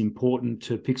it is important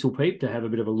to pixel peep, to have a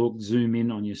bit of a look, zoom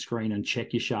in on your screen and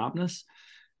check your sharpness.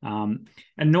 And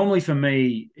normally for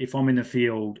me, if I'm in the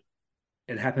field,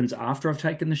 it happens after I've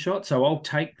taken the shot. So I'll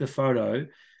take the photo.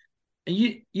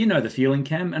 You know the feeling,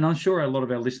 Cam, and I'm sure a lot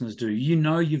of our listeners do.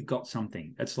 You've got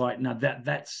something. It's like, no,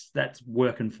 that's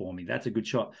working for me. That's a good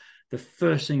shot. The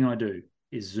first thing I do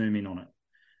is zoom in on it.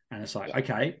 And it's like,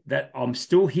 okay, that I'm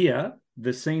still here.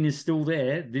 The scene is still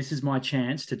there. This is my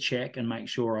chance to check and make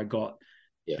sure I got,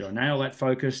 did I nail that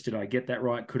focus? Did I get that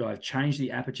right? Could I have changed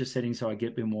the aperture setting so I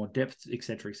get a bit more depth, et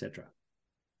cetera, et cetera?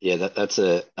 Yeah, that's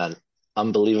an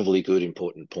unbelievably good,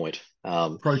 important point.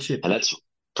 Pro tip. And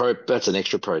that's an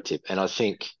extra pro tip. And I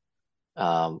think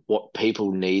what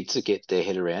people need to get their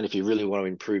head around, if you really want to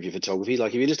improve your photography,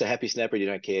 like if you're just a happy snapper and you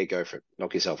don't care, go for it,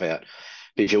 knock yourself out.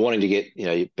 But if you're wanting to get,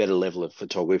 a better level of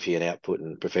photography and output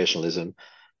and professionalism,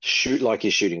 shoot like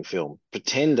you're shooting film.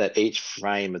 Pretend that each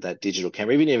frame of that digital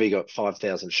camera, even if you got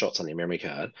 5,000 shots on your memory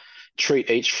card, treat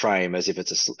each frame as if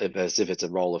it's a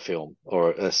roll of film,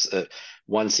 or a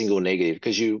one single negative.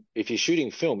 Because if you're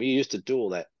shooting film, you used to do all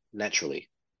that naturally.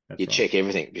 You check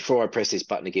everything. Before I press this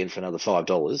button again for another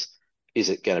 $5, is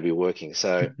it going to be working?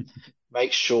 So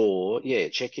make sure,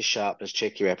 check your sharpness,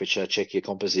 check your aperture, check your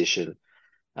composition.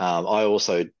 I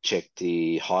also check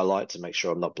the highlights to make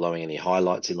sure I'm not blowing any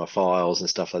highlights in my files and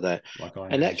stuff like that. Like I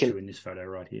and that can to in this photo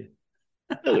right here.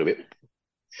 a little bit.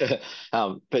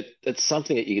 But it's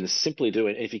something that you can simply do.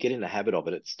 And if you get in the habit of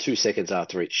it, it's 2 seconds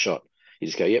after each shot. You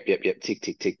just go, yep, tick,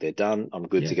 tick, tick, they're done. I'm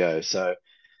good to go. So,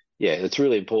 it's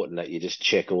really important that you just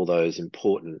check all those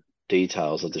important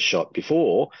details of the shot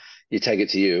before you take it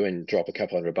to you and drop a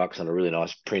couple $100 on a really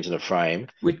nice print and a frame,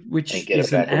 which and get is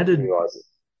it back an added.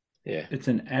 Yeah, it's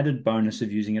an added bonus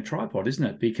of using a tripod, isn't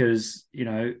it? Because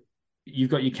you've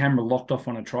got your camera locked off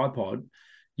on a tripod,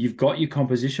 you've got your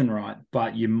composition right,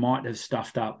 but you might have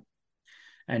stuffed up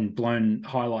and blown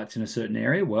highlights in a certain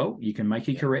area. Well, you can make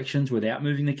your corrections without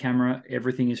moving the camera.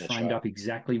 Everything is framed up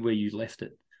exactly where you left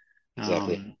it.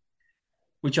 Exactly.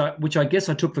 Which I guess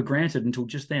I took for granted until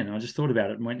just then. I just thought about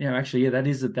it and went, actually, that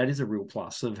is a real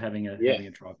plus of having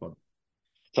a tripod.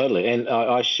 Totally. And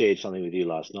I shared something with you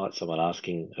last night. Someone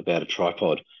asking about a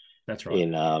tripod. That's right.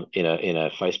 In a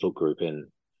Facebook group, and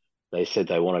they said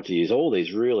they wanted to use all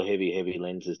these real heavy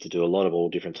lenses to do a lot of all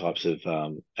different types of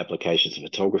applications of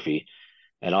photography.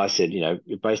 And I said,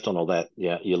 based on all that,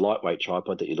 your lightweight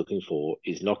tripod that you're looking for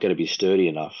is not going to be sturdy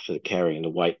enough for carrying the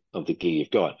weight of the gear you've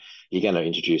got. You're going to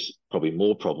introduce probably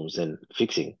more problems than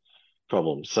fixing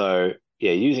problems. So,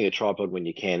 using a tripod when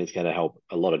you can is going to help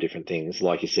a lot of different things.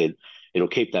 Like you said, it'll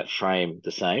keep that frame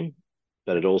the same,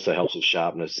 but it also helps with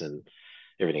sharpness and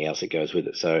everything else that goes with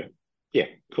it. So yeah,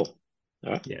 cool.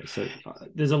 All right. Yeah. So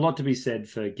there's a lot to be said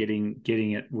for getting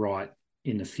it right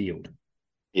in the field.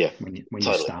 Yeah, when you're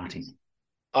totally. starting.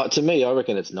 To me, I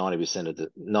reckon it's 90%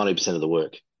 of the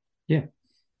work. Yeah.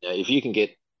 If you can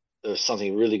get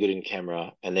something really good in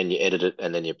camera and then you edit it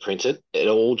and then you print it, it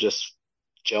all just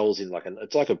gels in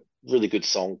it's like a really good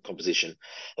song composition.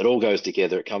 It all goes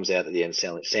together. It comes out at the end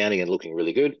sounding and looking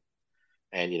really good,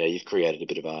 and you've created a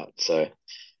bit of art. So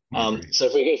I agree. so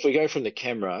if we go from the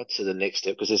camera to the next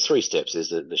step, because there's three steps: there's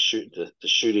the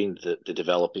shooting, the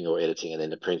developing or editing, and then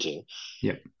the printing.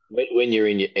 Yeah. When you're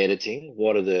in your editing,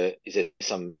 is there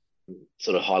some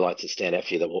sort of highlights that stand out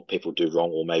for you that what people do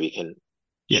wrong or maybe can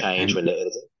Yeah. change when they're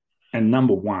editing? And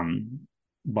number one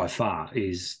by far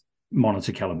is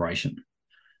monitor calibration.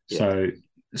 Yeah.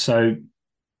 So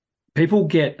people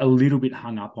get a little bit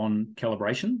hung up on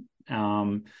calibration.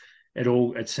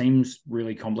 It seems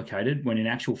really complicated when in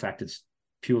actual fact it's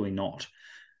purely not.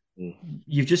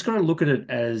 You've just got to look at it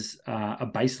as a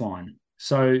baseline.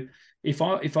 So if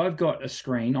I've got a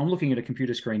screen, I'm looking at a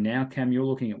computer screen now. Cam, you're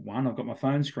looking at one. I've got my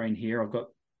phone screen here. I've got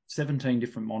 17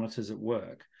 different monitors at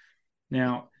work.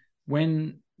 Now,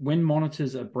 when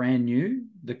monitors are brand new,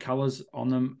 the colors on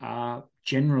them are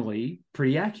generally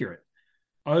pretty accurate.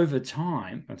 Over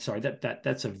time, I'm sorry,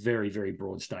 that's a very, very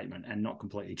broad statement and not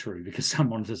completely true because some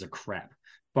monitors are crap.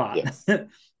 But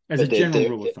as a general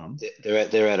rule of thumb,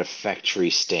 they're at a factory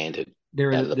standard.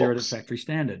 They're at a factory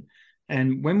standard.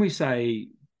 And when we say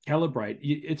calibrate,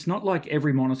 it's not like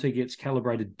every monitor gets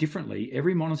calibrated differently.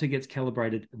 Every monitor gets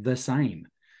calibrated the same.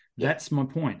 That's my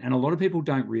point. And a lot of people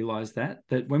don't realize that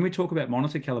when we talk about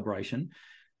monitor calibration,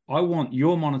 I want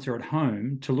your monitor at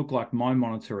home to look like my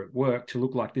monitor at work, to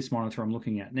look like this monitor I'm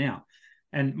looking at now.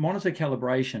 And monitor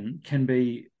calibration can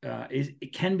be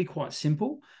it can be quite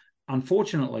simple.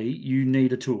 Unfortunately, you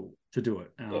need a tool to do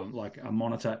it, like a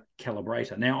monitor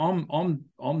calibrator. Now,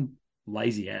 I'm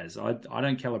lazy as I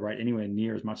don't calibrate anywhere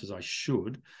near as much as I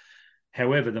should.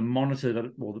 However, the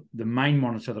main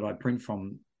monitor that I print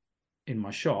from in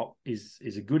my shop is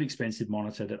a good expensive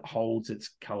monitor that holds its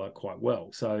color quite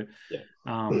well. So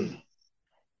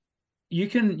you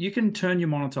can turn your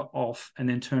monitor off and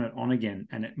then turn it on again,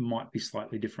 and it might be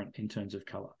slightly different in terms of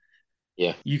color.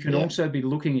 Yeah. You can also be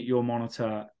looking at your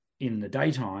monitor in the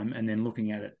daytime and then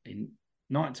looking at it in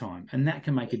nighttime, and that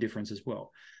can make a difference as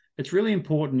well. It's really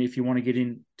important if you want to get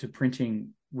into printing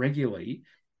regularly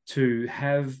to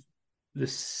have the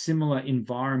similar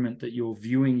environment that you're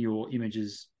viewing your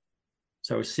images.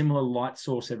 So a similar light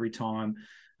source every time.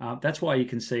 That's why you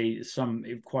can see some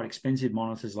quite expensive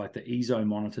monitors like the EZO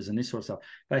monitors and this sort of stuff.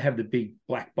 They have the big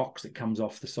black box that comes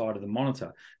off the side of the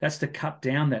monitor. That's to cut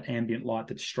down that ambient light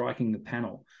that's striking the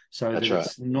panel so that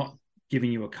it's not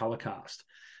giving you a color cast.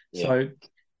 Yeah. So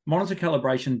monitor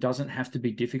calibration doesn't have to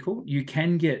be difficult. You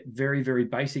can get very, very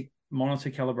basic monitor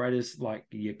calibrators like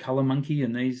your Color Monkey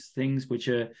and these things, which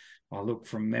are, I look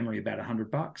from memory, about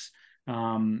 $100.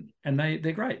 And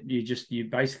they're great. You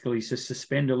basically just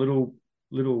suspend a little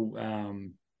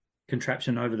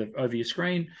contraption over your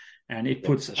screen, and it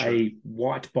puts a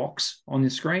white box on the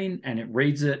screen and it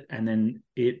reads it, and then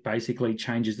it basically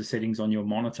changes the settings on your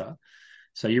monitor.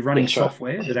 So you're running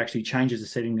software that actually changes the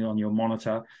setting on your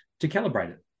monitor to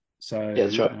calibrate it. So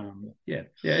that's right.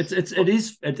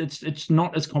 It's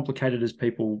not as complicated as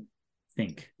people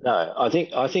think. No, I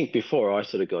think before I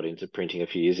sort of got into printing a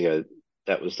few years ago,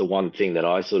 that was the one thing that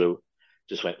I sort of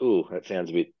just went, "Ooh, that sounds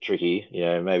a bit tricky.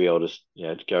 Maybe I'll just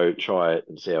go try it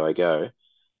and see how I go."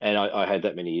 And I had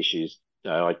that many issues.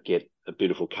 I'd get a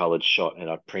beautiful coloured shot and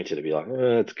I'd print it and be like,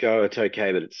 it's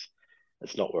okay, but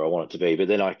it's not where I want it to be. But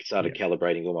then I started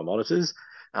calibrating all my monitors.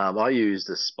 I use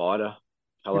the Spider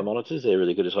color monitors. They're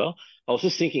really good as well. I was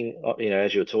just thinking,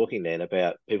 as you were talking then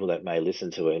about people that may listen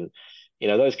to it, and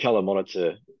those color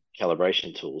monitor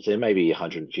calibration tools, they're maybe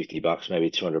 $150, maybe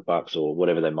 $200 or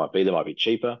whatever they might be. They might be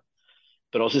cheaper.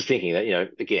 But I was just thinking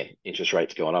that, again, interest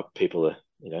rates going up, people are,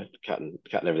 cutting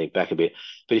everything back a bit.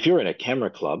 But if you're in a camera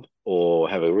club or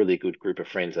have a really good group of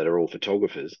friends that are all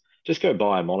photographers, just go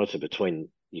buy a monitor between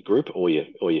your group or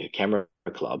your camera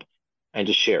club and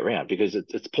just share it around, because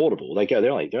it's portable.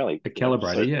 They're only a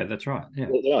calibrator, that's right. Yeah.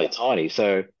 They're only tiny.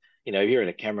 So, if you're in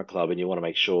a camera club and you want to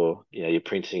make sure, your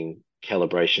printing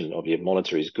calibration of your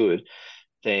monitor is good,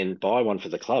 then buy one for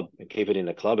the club and keep it in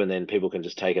the club, and then people can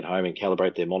just take it home and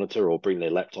calibrate their monitor or bring their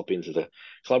laptop into the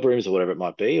club rooms or whatever it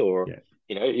might be. Or,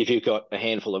 if you've got a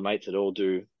handful of mates that all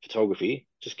do photography,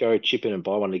 just go chip in and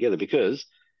buy one together, because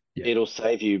it'll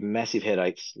save you massive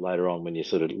headaches later on when you're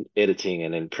sort of editing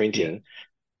and then printing.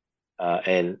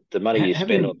 And the money you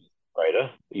spend on calibrator,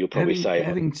 you'll probably say,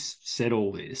 Having said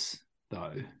all this,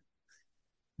 though,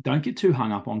 don't get too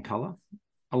hung up on color.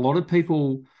 A lot of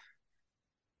people.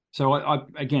 So I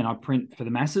print for the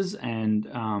masses, and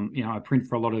I print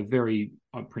for a lot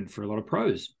of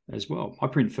pros as well. I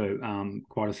print for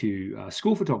quite a few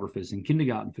school photographers and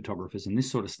kindergarten photographers and this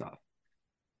sort of stuff.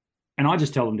 And I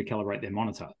just tell them to calibrate their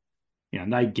monitor.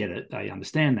 And they get it, they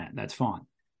understand that. That's fine.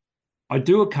 I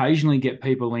do occasionally get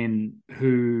people in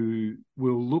who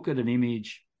will look at an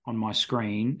image on my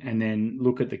screen and then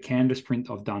look at the canvas print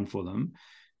I've done for them,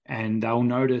 and they'll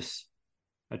notice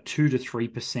a 2 to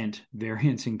 3%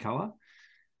 variance in color.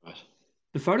 right.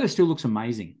 The photo still looks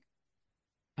amazing.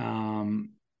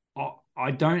 I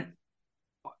don't.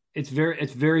 It's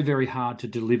very, very hard to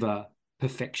deliver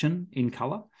perfection in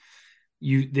color.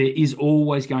 There is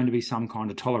always going to be some kind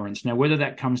of tolerance. Now, whether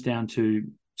that comes down to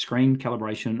screen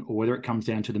calibration or whether it comes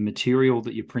down to the material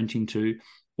that you're printing to,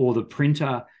 or the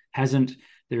printer hasn't.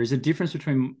 There is a difference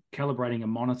between calibrating a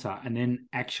monitor and then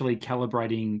actually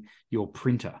calibrating your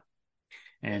printer.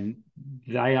 And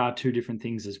they are two different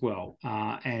things as well.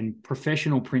 And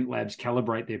professional print labs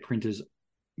calibrate their printers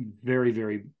very,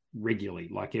 very regularly,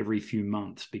 like every few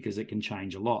months, because it can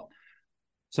change a lot.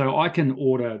 So I can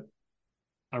order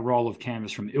a roll of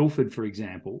canvas from Ilford, for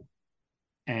example,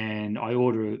 and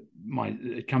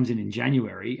it comes in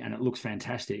January and it looks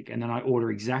fantastic. And then I order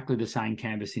exactly the same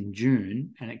canvas in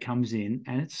June and it comes in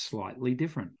and it's slightly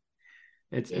different.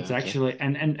 It's actually,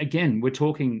 and again, we're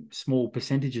talking small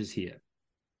percentages here.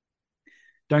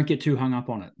 Don't get too hung up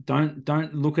on it.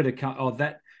 Don't look at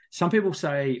that. Some people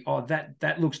say,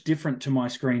 that looks different to my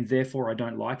screen, therefore I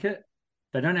don't like it.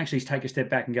 They don't actually take a step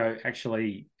back and go,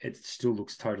 actually, it still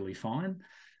looks totally fine.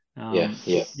 Yeah.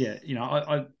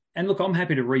 And look, I'm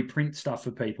happy to reprint stuff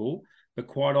for people, but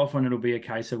quite often it'll be a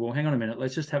case of, well, hang on a minute,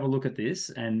 let's just have a look at this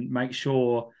and make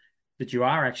sure that you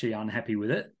are actually unhappy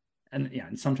with it. And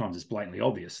and sometimes it's blatantly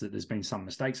obvious that there's been some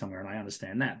mistake somewhere, and I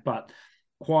understand that. But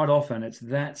quite often it's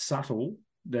that subtle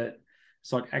that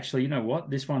it's like, actually, you know what,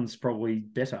 this one's probably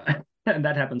better. And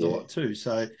that happens a lot too.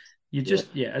 So you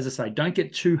just, as I say, don't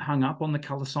get too hung up on the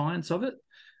color science of it.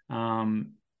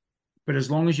 But as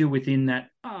long as you're within that,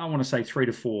 I want to say 3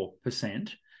 to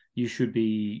 4%, you should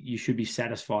be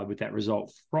satisfied with that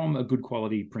result from a good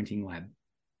quality printing lab.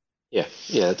 Yeah,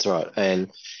 that's right. And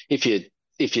if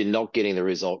you're not getting the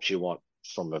results you want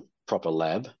from a proper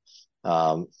lab,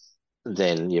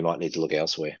 then you might need to look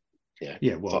elsewhere.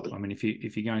 Yeah. Well, I mean, if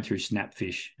you're going through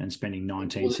Snapfish and spending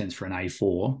 19 cents for an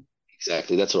A4.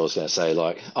 Exactly. That's what I was going to say.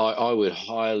 Like, I would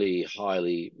highly,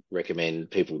 highly recommend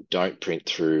people don't print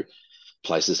through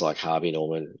places like Harvey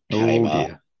Norman,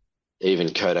 Kmart,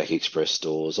 even Kodak Express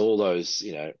stores, all those,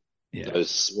 those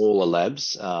smaller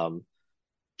labs.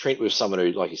 Print with someone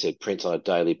who, like you said, prints on a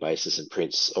daily basis and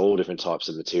prints all different types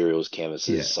of materials,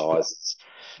 canvases, sizes,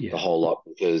 the whole lot,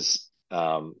 because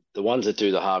the ones that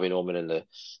do the Harvey Norman and the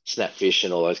Snapfish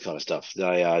and all those kind of stuff,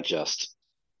 they are just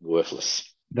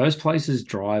worthless. Those places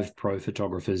drive pro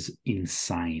photographers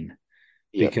insane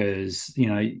because,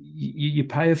 you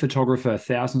pay a photographer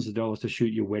thousands of dollars to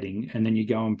shoot your wedding and then you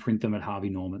go and print them at Harvey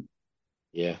Norman.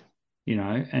 Yeah.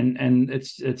 And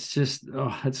it's just,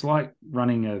 it's like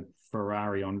running a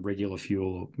Ferrari on regular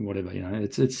fuel or whatever,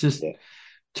 it's just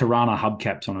Tirana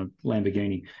hubcaps on a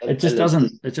Lamborghini. It just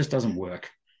doesn't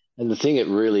work. And the thing that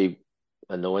really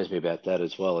annoys me about that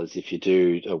as well is if you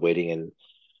do a wedding, and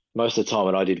most of the time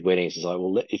when I did weddings, it's like,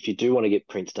 well, if you do want to get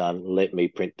prints done, let me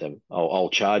print them. I'll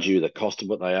charge you the cost of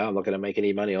what they are. I'm not going to make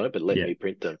any money on it, but let me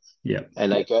print them. Yeah.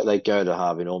 And they go to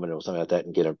Harvey Norman or something like that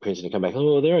and get them printed and come back.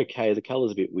 Oh, they're okay. The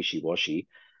color's a bit wishy-washy.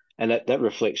 And that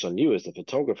reflects on you as the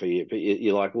photographer. But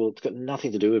you're like, well, it's got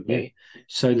nothing to do with me.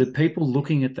 So the people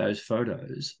looking at those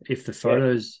photos, if the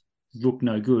photos look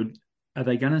no good, are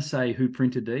they going to say who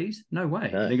printed these? No way.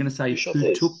 No. They're going to say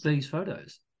who took these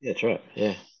photos. Yeah, that's right.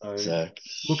 Yeah. So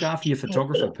look after your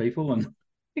photographer, people, and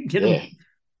get them,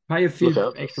 pay a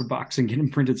few extra bucks and get them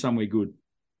printed somewhere good.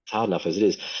 It's hard enough as it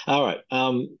is. All right.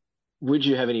 Would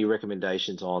you have any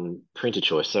recommendations on printer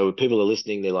choice? So people are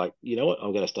listening, they're like, you know what,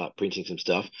 I'm going to start printing some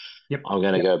stuff. Yep. I'm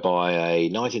going to go buy a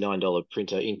 $99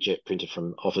 printer, inkjet printer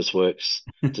from Officeworks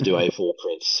to do A4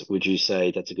 prints. Would you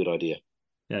say that's a good idea?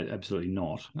 Yeah, absolutely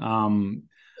not.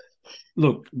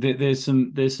 Look, there's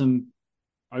some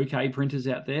okay printers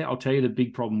out there. I'll tell you the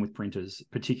big problem with printers,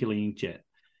 particularly inkjet,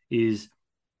 is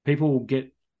people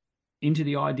get into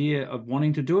the idea of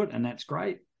wanting to do it, and that's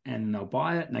great, and they'll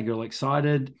buy it and they get all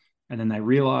excited, and then they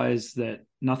realize that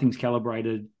nothing's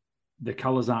calibrated, the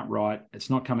colors aren't right, it's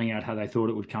not coming out how they thought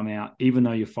it would come out, even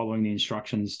though you're following the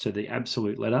instructions to the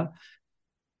absolute letter.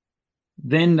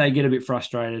 Then they get a bit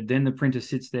frustrated. Then the printer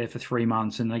sits there for 3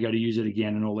 months and they go to use it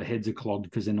again and all the heads are clogged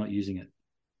because they're not using it.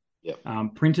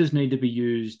 Yep. Printers need to be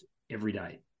used every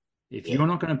day. If Yep. you're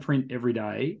not going to print every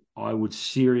day, I would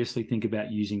seriously think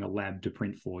about using a lab to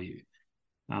print for you.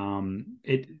 And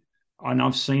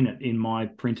I've seen it in my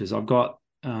printers. I've got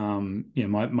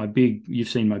my big, you've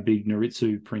seen my big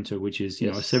Noritsu printer, which is, a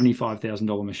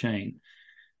 $75,000 machine.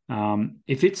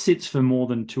 If it sits for more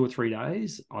than 2 or 3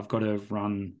 days, I've got to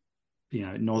run,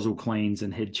 nozzle cleans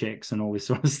and head checks and all this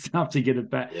sort of stuff to get it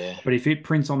back. Yeah. But if it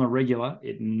prints on the regular,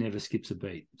 it never skips a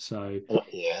beat. So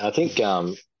Yeah, I think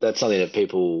that's something that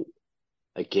people,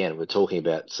 again, we're talking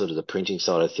about sort of the printing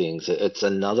side of things. It's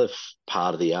another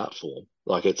part of the art form.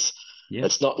 Like it's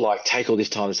not like take all this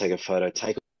time to take a photo,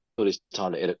 take all this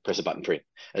time to edit, press a button, print.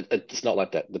 It's not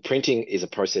like that. The printing is a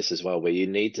process as well, where you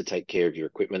need to take care of your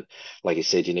equipment. Like you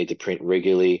said, you need to print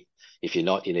regularly. If you're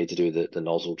not, you need to do the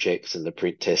nozzle checks and the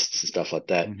print tests and stuff like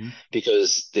that,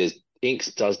 because there's inks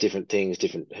does different things,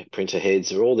 different printer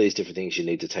heads, or all these different things you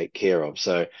need to take care of.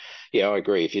 So, yeah, I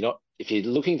agree. If you're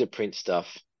looking to print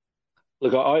stuff,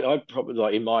 look, I probably,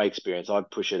 like, in my experience, I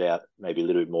push it out maybe a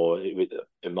little bit more.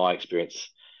 In my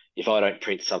experience, if I don't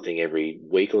print something every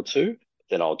week or two,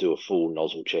 then I'll do a full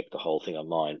nozzle check, the whole thing on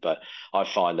mine. But I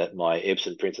find that my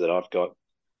Epson printer that I've got,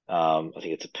 I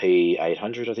think it's a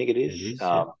P800, I think it is. it is.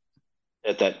 Yeah.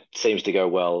 That seems to go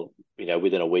well,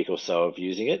 within a week or so of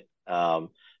using it. I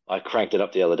cranked it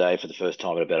up the other day for the first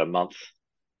time in about a month,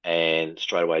 and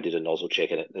straight away I did a nozzle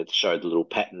check, and it showed the little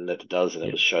pattern that it does, and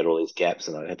it showed all these gaps,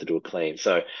 and I had to do a clean.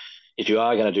 So if you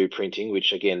are going to do printing,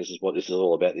 which again, this is what this is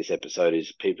all about, this episode,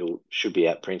 is people should be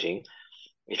out printing.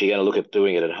 If you're going to look at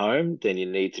doing it at home, then you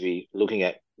need to be looking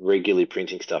at regularly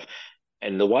printing stuff.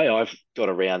 And the way I've got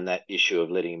around that issue of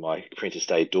letting my printer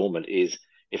stay dormant is,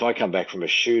 if I come back from a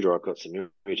shoot or I've got some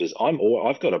images,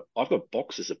 I've got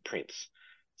boxes of prints.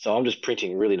 So I'm just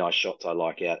printing really nice shots I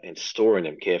like out and storing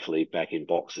them carefully back in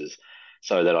boxes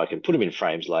so that I can put them in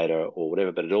frames later or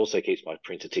whatever, but it also keeps my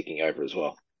printer ticking over as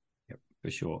well. Yep,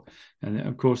 for sure. And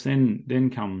of course,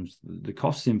 then comes the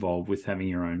costs involved with having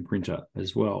your own printer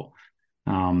as well.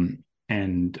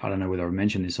 And I don't know whether I've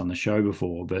mentioned this on the show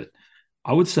before, but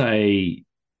I would say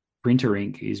printer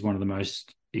ink is one of the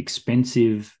most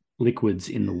expensive liquids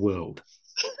in the world.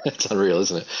 It's unreal,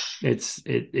 isn't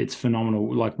it? It's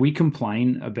phenomenal. Like, we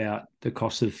complain about the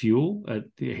cost of fuel at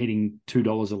hitting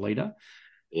 $2 a litre.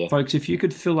 Yeah. Folks, if you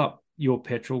could fill up your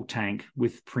petrol tank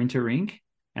with printer ink,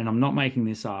 and I'm not making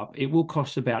this up, it will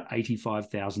cost about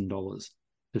 $85,000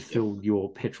 to fill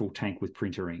your petrol tank with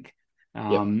printer ink.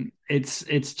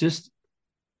 It's just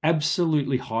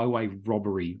absolutely highway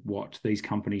robbery what these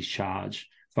companies charge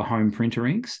for home printer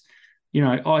inks.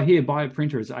 Here, buy a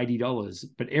printer, it's $80,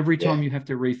 but every time you have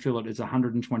to refill it, it's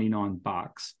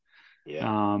 $129.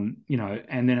 Yeah.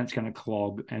 And then it's going to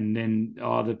clog, and then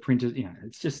the printer,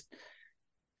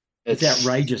 it's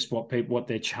outrageous what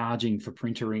they're charging for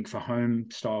printer ink for home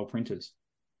style printers.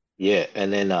 Yeah,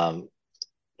 and then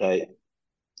they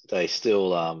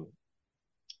still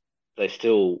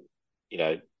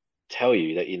tell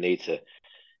you that you need to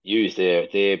use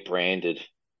their branded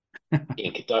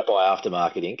ink. Don't buy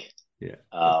aftermarket ink. Yeah.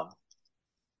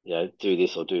 Do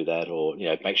this or do that, or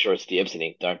make sure it's the Epson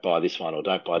ink. Don't buy this one or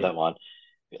don't buy that one.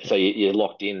 So you're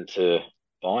locked into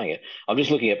buying it. I'm just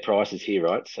looking at prices here,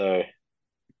 right? So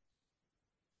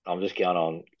I'm just going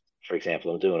on, for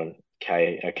example, I'm doing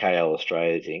a KL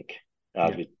Australia's ink.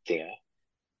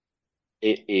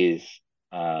 It is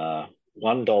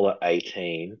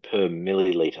 $1.18 per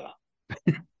milliliter.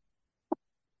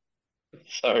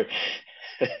 So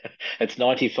it's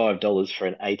 $95 for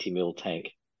an 80 ml tank.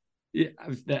 Yeah,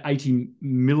 the 80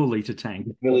 milliliter tank.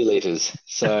 Milliliters.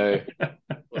 So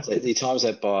what's that? You times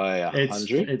that by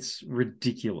 100. It's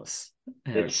ridiculous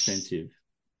how expensive.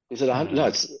 Is it 100? No,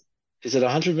 is it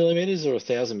 100 millimeters or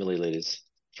 1,000 milliliters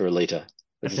for a liter?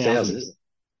 It's 1,000 isn't it?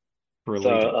 for a So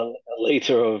liter. a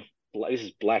liter of, this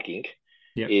is black ink,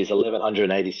 is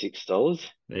 $1,186.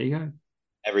 There you go.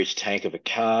 Average tank of a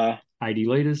car, 80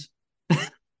 liters.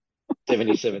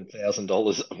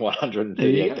 $77,000,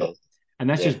 $138. And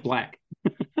that's just black.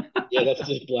 Yeah, that's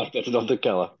just black. That's not the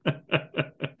color.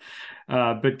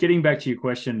 But getting back to your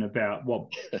question about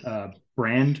what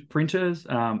brand printers,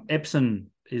 Epson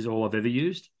is all I've ever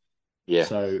used. Yeah.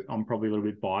 So I'm probably a little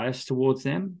bit biased towards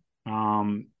them.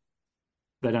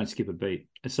 They don't skip a beat.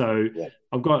 So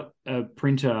I've got a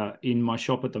printer in my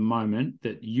shop at the moment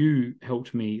that you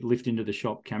helped me lift into the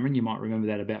shop, Cameron. You might remember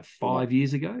that about 5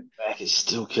 years ago. Back is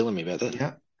still killing me about that.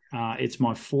 Yeah. It's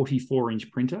my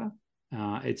 44-inch printer.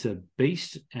 It's a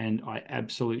beast, and I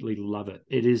absolutely love it.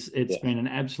 It's been an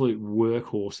absolute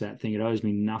workhorse, that thing. It owes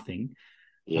me nothing.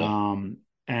 Yeah.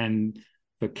 And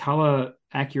for color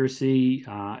accuracy,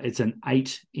 it's an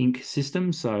 8 ink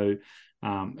system, so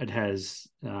it has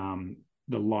the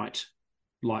light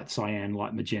cyan,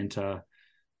 light magenta,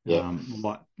 Yeah.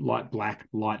 light black,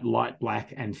 light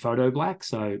black, and photo black.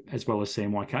 So as well as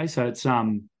CMYK. So it's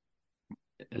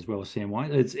as well as CMY.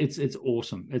 It's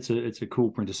awesome. It's a cool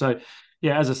printer. So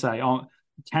yeah, as I say,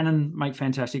 Canon make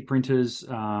fantastic printers.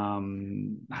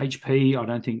 HP, I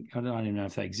don't even know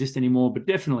if they exist anymore, but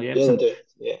definitely Yeah, they Epson. do. Yeah.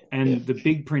 Yeah. And the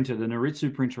big printer, the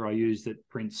Noritsu printer I use, that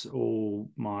prints all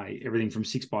my everything from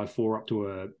 6x4 up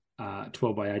to a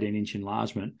 12 by 18 inch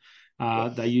enlargement.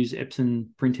 They use Epson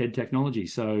printhead technology.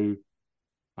 So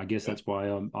I guess that's why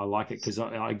I like it, because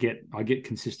I get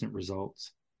consistent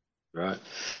results. Right.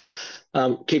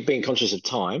 Keep being conscious of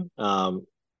time.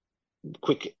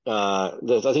 Quick. I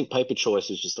think paper choice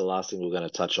is just the last thing we're going to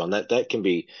touch on. That can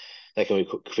be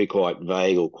quite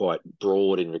vague or quite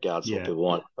broad in regards to what Yeah. people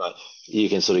want. But you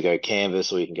can sort of go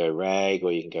canvas, or you can go rag,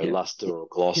 or you can go Yeah. luster or Yeah.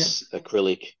 gloss,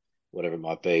 acrylic, whatever it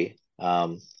might be.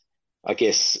 I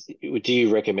guess, do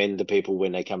you recommend to people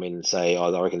when they come in and say,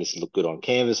 "Oh, I reckon this will look good on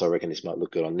canvas. I reckon this might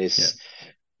look good on Yeah. this."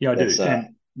 Yeah, I do.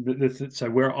 That's And so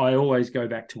where I always go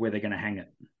back to where they're going to hang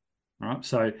it. Right.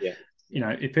 So, yeah,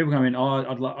 if people come in,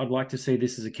 I'd like to see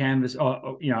this as a canvas.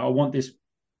 I want this.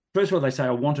 First of all, they say,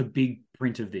 I want a big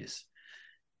print of this.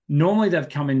 Normally they've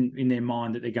come in their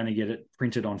mind that they're going to get it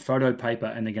printed on photo paper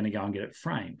and they're going to go and get it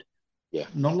framed. yeah,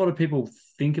 Not a lot of people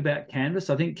think about canvas.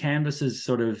 I think canvas has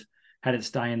sort of had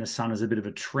its day in the sun as a bit of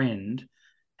a trend.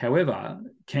 However,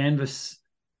 canvas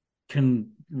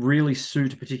can really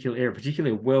suit a particular area,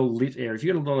 particularly a well-lit area. If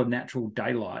you've got a lot of natural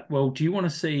daylight, well, do you want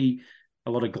to see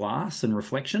a lot of glass and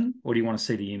reflection, or do you want to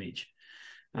see the image?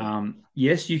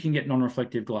 Yes, you can get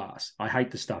non-reflective glass. I hate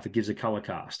the stuff. It gives a color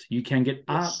cast. You can get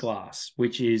art glass,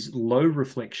 which is low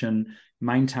reflection,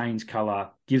 maintains color,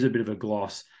 gives a bit of a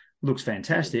gloss, looks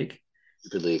fantastic.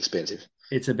 really expensive.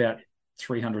 It's about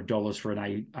 $300 for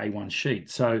an A1 sheet.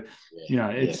 So,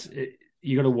 Yeah.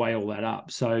 You got to weigh all that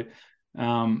up. So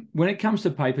when it comes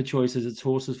to paper choices, it's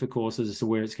horses for courses as to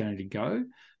where it's going to go.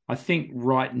 I think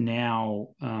right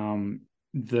now,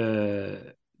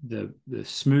 the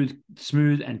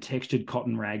smooth and textured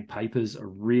cotton rag papers are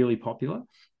really popular.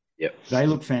 Yep. They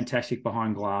look fantastic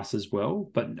behind glass as well.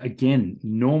 But again,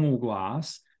 normal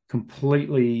glass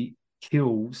completely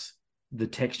kills the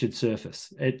textured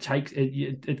surface.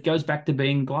 It goes back to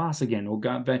being glass again, or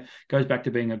goes back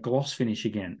to being a gloss finish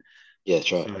again. Yeah,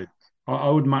 that's right. So I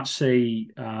would much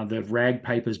see the rag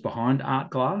papers behind art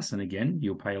glass, and again,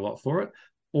 you'll pay a lot for it.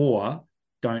 Or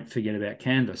don't forget about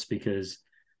canvas, because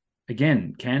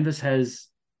again, canvas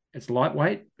it's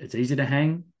lightweight, it's easy to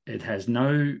hang, it has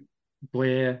no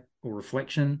glare or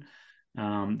reflection.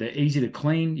 They're easy to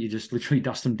clean. You just literally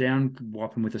dust them down,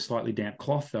 wipe them with a slightly damp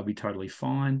cloth. They'll be totally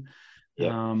fine.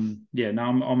 Yep. I'm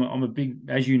a big,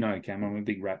 as you know, Cam, I'm a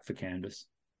big rat for canvas.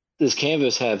 Does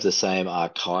canvas have the same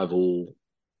archival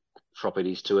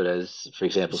properties to it as, for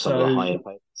example, some of the high-end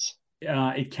papers?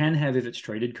 It can have, if it's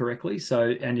treated correctly. So,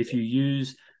 and if you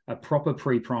use a proper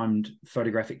pre-primed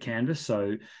photographic canvas,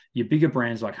 so your bigger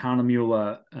brands like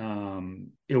Hahnemuller,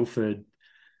 Ilford,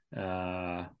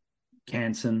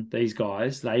 Canson, these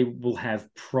guys, they will have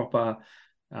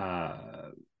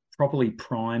properly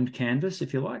primed canvas,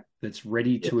 if you like, that's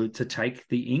ready to take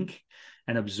the ink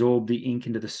and absorb the ink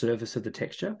into the surface of the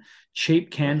texture.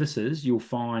 Cheap canvases you'll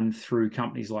find through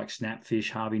companies like Snapfish,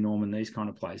 Harvey Norman, these kind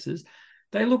of places,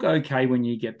 they look okay when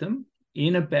you get them.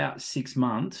 In about 6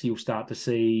 months, you'll start to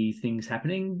see things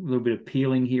happening, a little bit of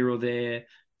peeling here or there,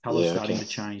 color starting to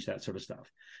change, that sort of stuff.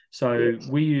 So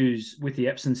we use, with the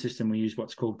Epson system, we use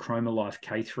what's called ChromaLife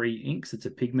K3 inks. It's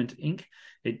a pigment ink.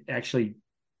 It actually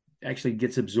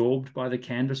gets absorbed by the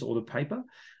canvas or the paper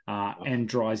and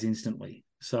dries instantly.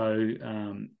 So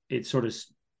it sort of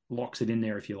locks it in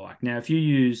there, if you like. Now, if you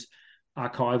use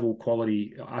archival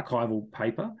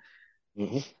paper,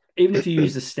 even if you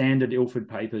use the standard Ilford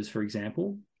papers, for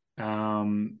example,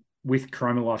 with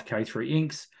ChromaLife K3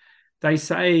 inks, they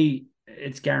say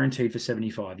it's guaranteed for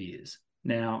 75 years.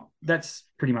 Now, that's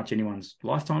pretty much anyone's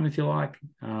lifetime, if you like.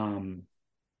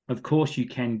 Of course, you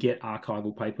can get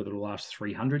archival paper that will last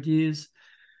 300 years.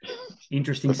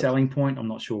 Interesting selling point. I'm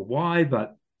not sure why,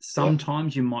 but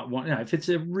sometimes you might want, if it's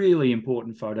a really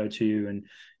important photo to you and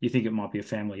you think it might be a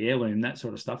family heirloom, that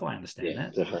sort of stuff, I understand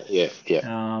that. Definitely.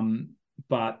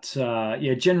 But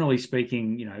generally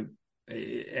speaking,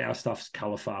 our stuff's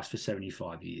color fast for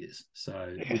 75 years.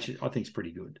 So, which I think is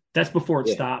pretty good. That's before it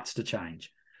starts to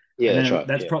change. Yeah, And that's then right.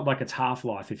 that's Yeah. probably like its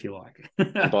half-life, if you like.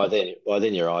 And by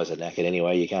then your eyes are knackered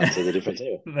anyway. You can't see the difference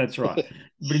anyway. That's right.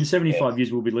 But in Yeah. 75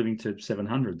 years, we'll be living to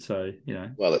 700. So,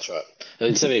 Well, that's right.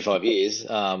 In 75 years,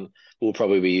 we'll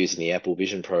probably be using the Apple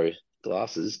Vision Pro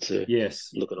glasses to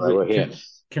yes. look at our work. Yeah. Of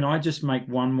Can I just make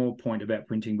one more point about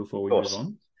printing before we move course.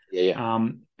 on? Yeah, yeah.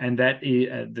 And that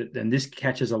is, and this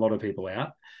catches a lot of people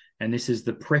out. And this is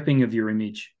the prepping of your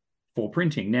image for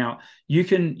printing. Now, you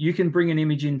can bring an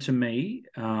image into me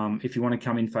if you want to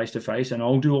come in face to face, and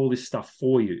I'll do all this stuff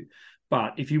for you.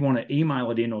 But if you want to email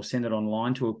it in or send it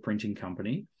online to a printing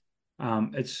company,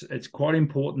 it's quite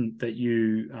important that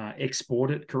you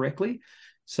export it correctly.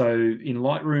 So in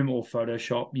Lightroom or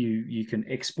Photoshop, you can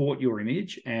export your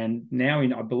image, and now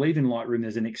I believe in Lightroom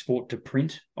there's an export to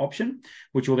print option,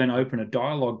 which will then open a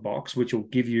dialog box, which will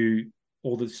give you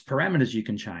all the parameters you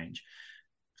can change.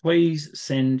 Please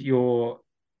send your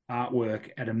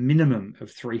artwork at a minimum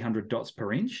of 300 dots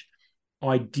per inch,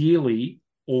 ideally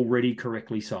already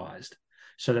correctly sized,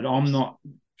 so that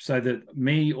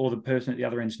me or the person at the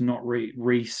other end is not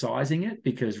resizing it,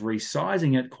 because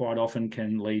resizing it quite often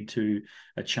can lead to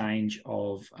a change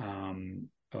of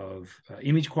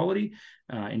image quality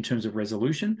in terms of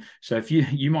resolution. So if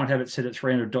you might have it set at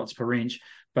 300 dots per inch,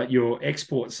 but your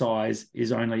export size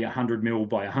is only 100 mil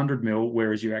by 100 mil,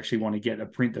 whereas you actually want to get a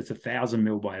print that's 1,000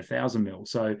 mil by 1,000 mil.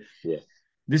 So Yeah.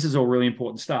 this is all really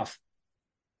important stuff.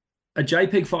 A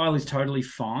JPEG file is totally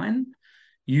fine.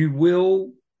 You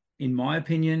will, in my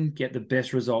opinion, get the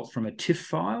best results from a TIFF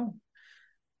file.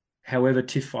 However,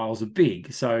 TIFF files are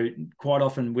big. So quite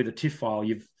often with a TIFF file,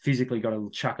 you've physically got to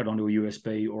chuck it onto a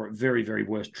USB, or at very, very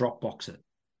worst, Dropbox it.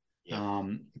 Yeah.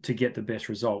 To get the best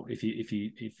result if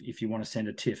you want to send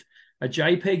a TIFF. A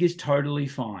JPEG is totally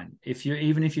fine.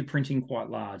 Even if you're printing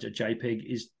quite large, a JPEG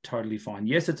is totally fine.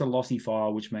 Yes, it's a lossy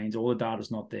file, which means all the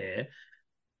data's not there.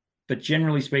 But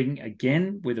generally speaking,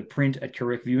 again, with a print at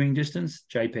correct viewing distance,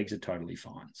 JPEGs are totally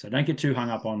fine. So don't get too hung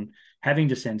up on having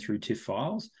to send through TIFF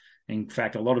files. In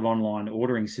fact, a lot of online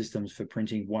ordering systems for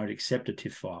printing won't accept a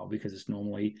TIFF file because it's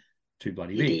normally too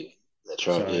bloody big. That's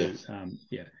right. So,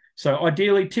 yeah. So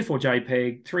ideally, TIFF or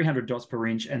JPEG, 300 dots per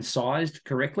inch, and sized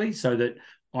correctly, so that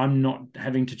I'm not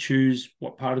having to choose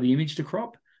what part of the image to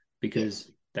crop, because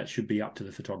that should be up to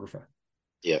the photographer.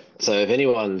 Yeah. So if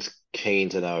anyone's keen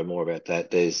to know more about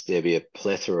that, there'll be a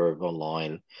plethora of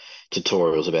online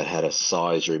tutorials about how to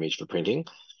size your image for printing.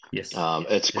 Yes.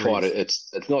 It's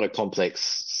not a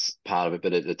complex part of it,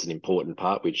 but it's an important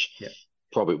part, which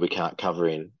probably we can't cover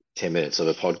in 10 minutes of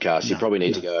a podcast. You probably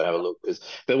need to go and have a look.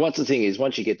 But once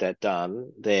you get that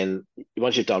done, then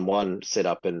once you've done one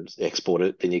setup and export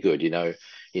it, then you're good. You know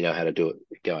how to do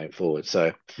it going forward.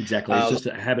 So exactly, it's just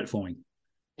a habit forming.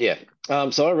 Yeah.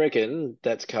 So I reckon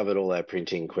that's covered all our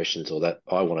printing questions, or that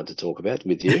I wanted to talk about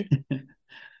with you.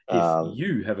 If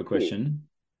you have a question,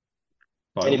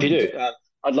 and if you do,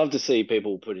 I'd love to see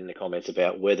people put in the comments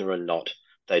about whether or not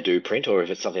they do print, or if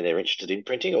it's something they're interested in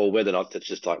printing, or whether or not it's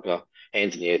just like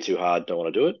hands in the air, too hard, don't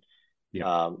want to do it.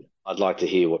 Yeah. I'd like to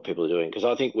hear what people are doing, because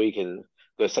I think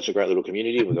we're such a great little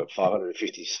community. We've got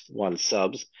 551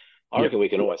 subs. I reckon we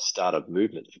can always start a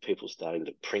movement for people starting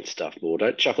to print stuff more.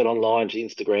 Don't chuck it online to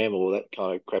Instagram or all that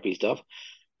kind of crappy stuff.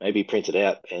 Maybe print it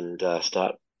out and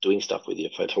start doing stuff with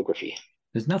your photography.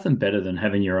 There's nothing better than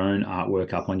having your own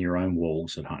artwork up on your own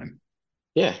walls at home.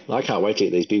 Yeah, I can't wait to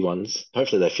get these big ones.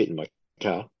 Hopefully they fit in my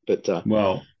car. But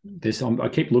well, I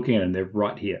keep looking at them. They're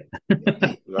right here,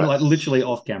 right. Like literally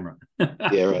off camera.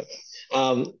 Yeah,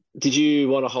 right. Did you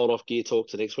want to hold off gear talk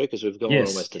to next week, because we've gone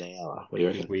almost an hour? What do you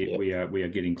reckon? We are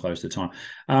getting close to time.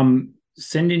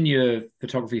 Send in your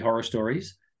photography horror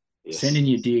stories. Yes. Send in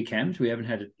your deer cams. We haven't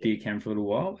had a deer cam for a little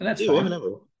while, and that's fine.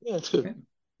 Yeah, it's good. Yeah.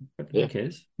 But who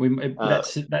cares?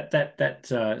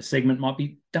 That segment might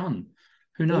be done.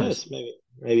 Who knows? Yes,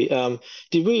 maybe.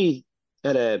 Did we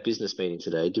at our business meeting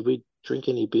today? Did we drink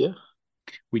any beer?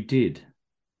 We did.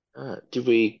 Did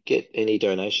we get any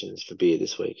donations for beer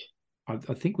this week? I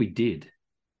think we did.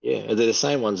 Yeah, they're the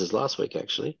same ones as last week,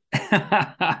 actually.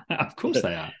 Of course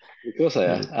they are. Of course they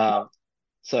are.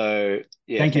 So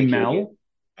yeah, thank you, Mel.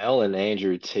 Mel and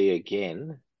Andrew T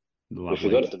again. Lovely.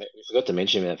 We forgot to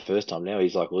mention him that first time. Now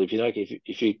he's like, well, if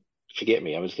you forget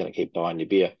me, I'm just going to keep buying your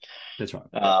beer. That's right.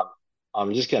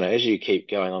 I'm just going to, as you keep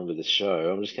going on with the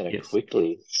show, I'm just going to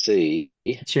quickly see.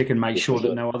 Check and make sure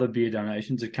that no other beer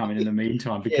donations are coming in the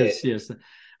meantime, because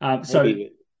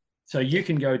so you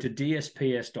can go to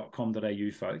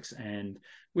dsps.com.au, folks, and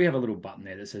we have a little button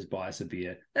there that says buy us a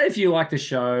beer. If you like the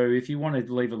show, if you want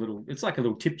to leave it's like a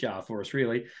little tip jar for us,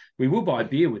 really. We will buy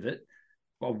beer with it.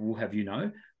 Well, we'll have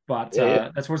But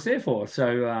Yeah. that's what it's there for.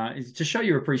 So it's to show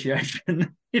your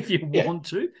appreciation if you want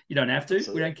to. You don't have to.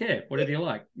 Absolutely. We don't care. Whatever you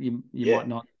like. You Yeah. might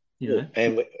not, Cool.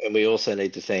 And we also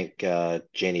need to thank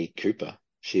Jenny Cooper.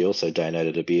 She also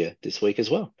donated a beer this week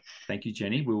as well. Thank you,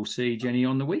 Jenny. We'll see Jenny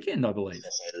on the weekend, I believe.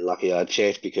 So lucky I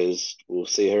checked because we'll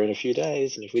see her in a few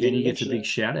days. And if we Jenny didn't gets a mention big it,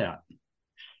 shout out.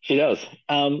 she does.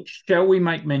 Shall we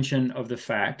make mention of the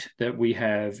fact that we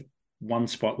have one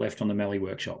spot left on the Melly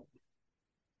workshop?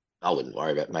 I wouldn't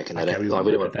worry about making that Okay, out. we Like, won't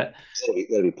we worry don't about that.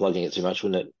 that'd be plugging it too much,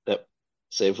 wouldn't it?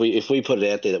 So if we put it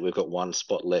out there that we've got one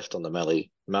spot left on the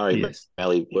Murray Yes.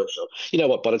 Melly workshop, you know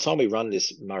what? By the time we run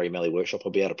this Murray Melly workshop,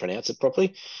 I'll be able to pronounce it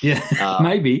properly. Yeah,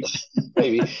 maybe.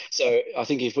 Maybe. So I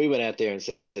think if we went out there and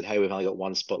said, "Hey, we've only got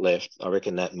one spot left," I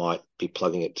reckon that might be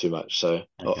plugging it too much. So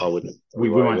Okay. I wouldn't We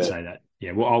worry won't about say that.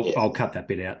 Yeah, well, I'll cut that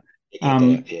bit out. Cut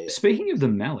that out. Yeah. Speaking of the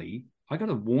Melly, I got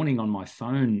a warning on my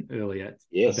phone earlier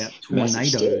Yes. about Massive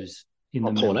storm. tornadoes in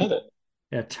the Melly. Tornado.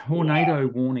 A tornado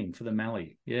warning for the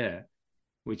Melly. Yeah,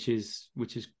 which is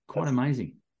quite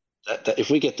amazing. If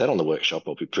we get that on the workshop,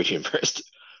 I'll be pretty impressed.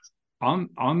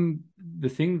 I'm the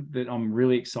thing that I'm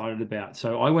really excited about.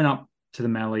 So I went up to the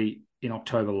Mallee in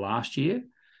October last year,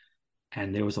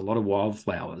 and there was a lot of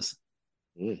wildflowers,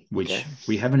 which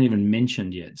we haven't even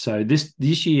mentioned yet. So this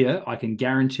year, I can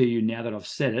guarantee you now that I've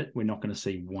said it, we're not going to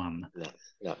see one.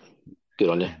 No. Good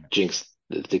on you, Jinx,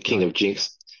 the king of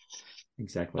Jinx.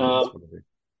 Exactly. That's what I do.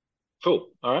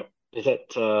 Cool. All right. Is that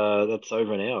that's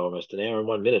over an hour, almost an hour and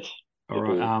 1 minute. All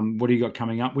right. What do you got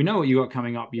coming up? We know what you got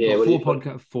coming up. You've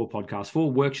got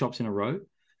four workshops in a row,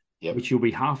 which you'll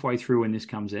be halfway through when this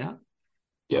comes out.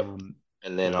 Yep.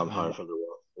 And then I'm home from the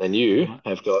work. Then you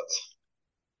have got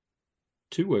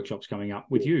 2 workshops coming up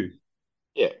with you.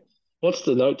 Yeah. What's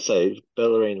the note say?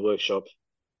 Ballerine workshop.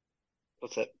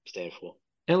 What's that stand for?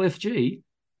 LFG.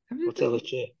 What's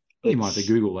LFG? You might have to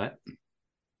Google that.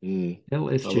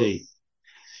 LFG.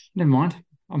 Never mind.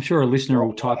 I'm sure a listener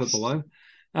will type it below.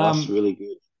 That's really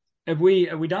good. Have we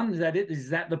done? Is that it? Is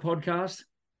that the podcast?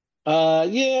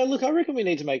 Yeah, look, I reckon we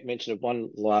need to make mention of one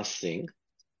last thing.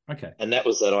 Okay. And that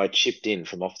was that I chipped in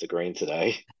from off the green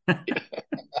today.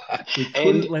 We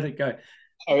couldn't let it go.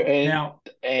 And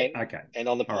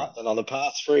on the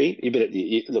par 3, you better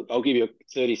look, I'll give you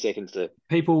 30 seconds to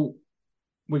people.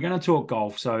 We're going to talk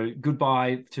golf, so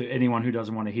goodbye to anyone who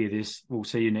doesn't want to hear this. We'll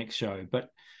see you next show. But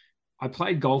I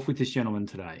played golf with this gentleman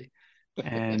today,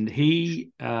 and he's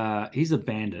a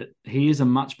bandit. He is a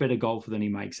much better golfer than he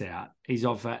makes out. He's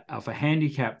of a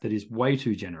handicap that is way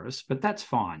too generous, but that's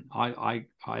fine. I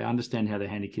understand how the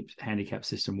handicap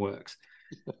system works.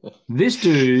 This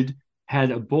dude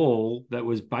had a ball that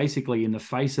was basically in the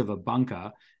face of a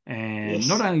bunker, and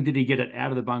not only did he get it out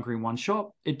of the bunker in one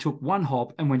shot, it took one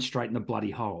hop and went straight in the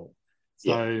bloody hole.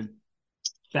 So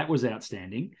that was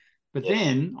outstanding. But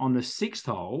then on the 6th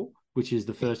hole, which is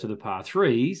the first of the par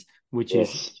 3s, which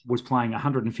was playing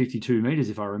 152 meters,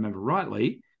 if I remember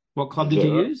rightly. What club did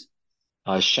you use?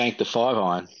 I shanked a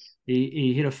 5-iron.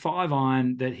 He hit a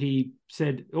 5-iron that he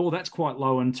said, "Oh, that's quite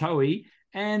low and toey,"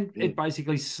 and it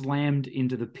basically slammed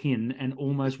into the pin and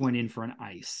almost went in for an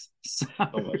ace. So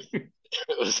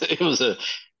it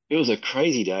was a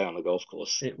crazy day on the golf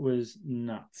course. It was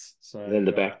nuts. So then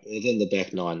the back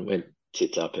 9 went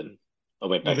tits up, and I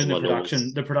went back to my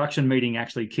production. The production meeting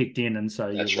actually kicked in, and so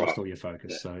you lost all your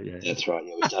focus. So that's right.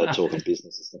 Yeah, we started talking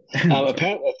business and stuff.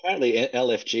 Apparently,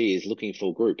 LFG is looking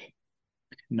for a group.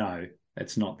 No,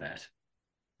 it's not that.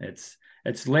 It's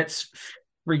let's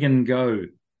friggin' go.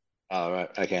 Oh, right.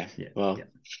 Okay.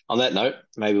 On that note,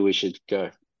 maybe we should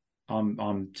go.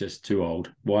 I'm just too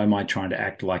old. Why am I trying to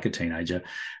act like a teenager?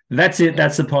 That's it.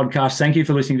 That's the podcast. Thank you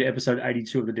for listening to episode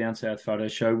 82 of the Down South Photo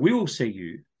Show. We will see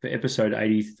you for episode 80.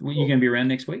 Are you going to be around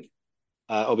next week?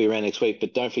 I'll be around next week,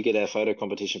 but don't forget our photo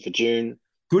competition for June.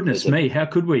 Goodness me, how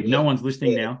could we? No one's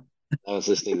listening now. No one's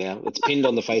listening now. It's pinned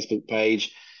on the Facebook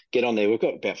page. Get on there. We've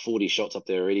got about 40 shots up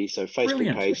there already. So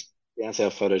Facebook page, Down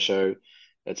South Photo Show.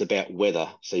 It's about weather.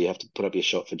 So you have to put up your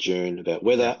shot for June about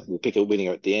weather. We'll pick a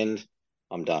winner at the end.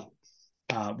 I'm done.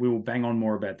 We will bang on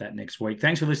more about that next week.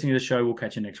 Thanks for listening to the show. We'll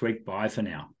catch you next week. Bye for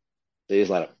now. See you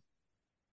later.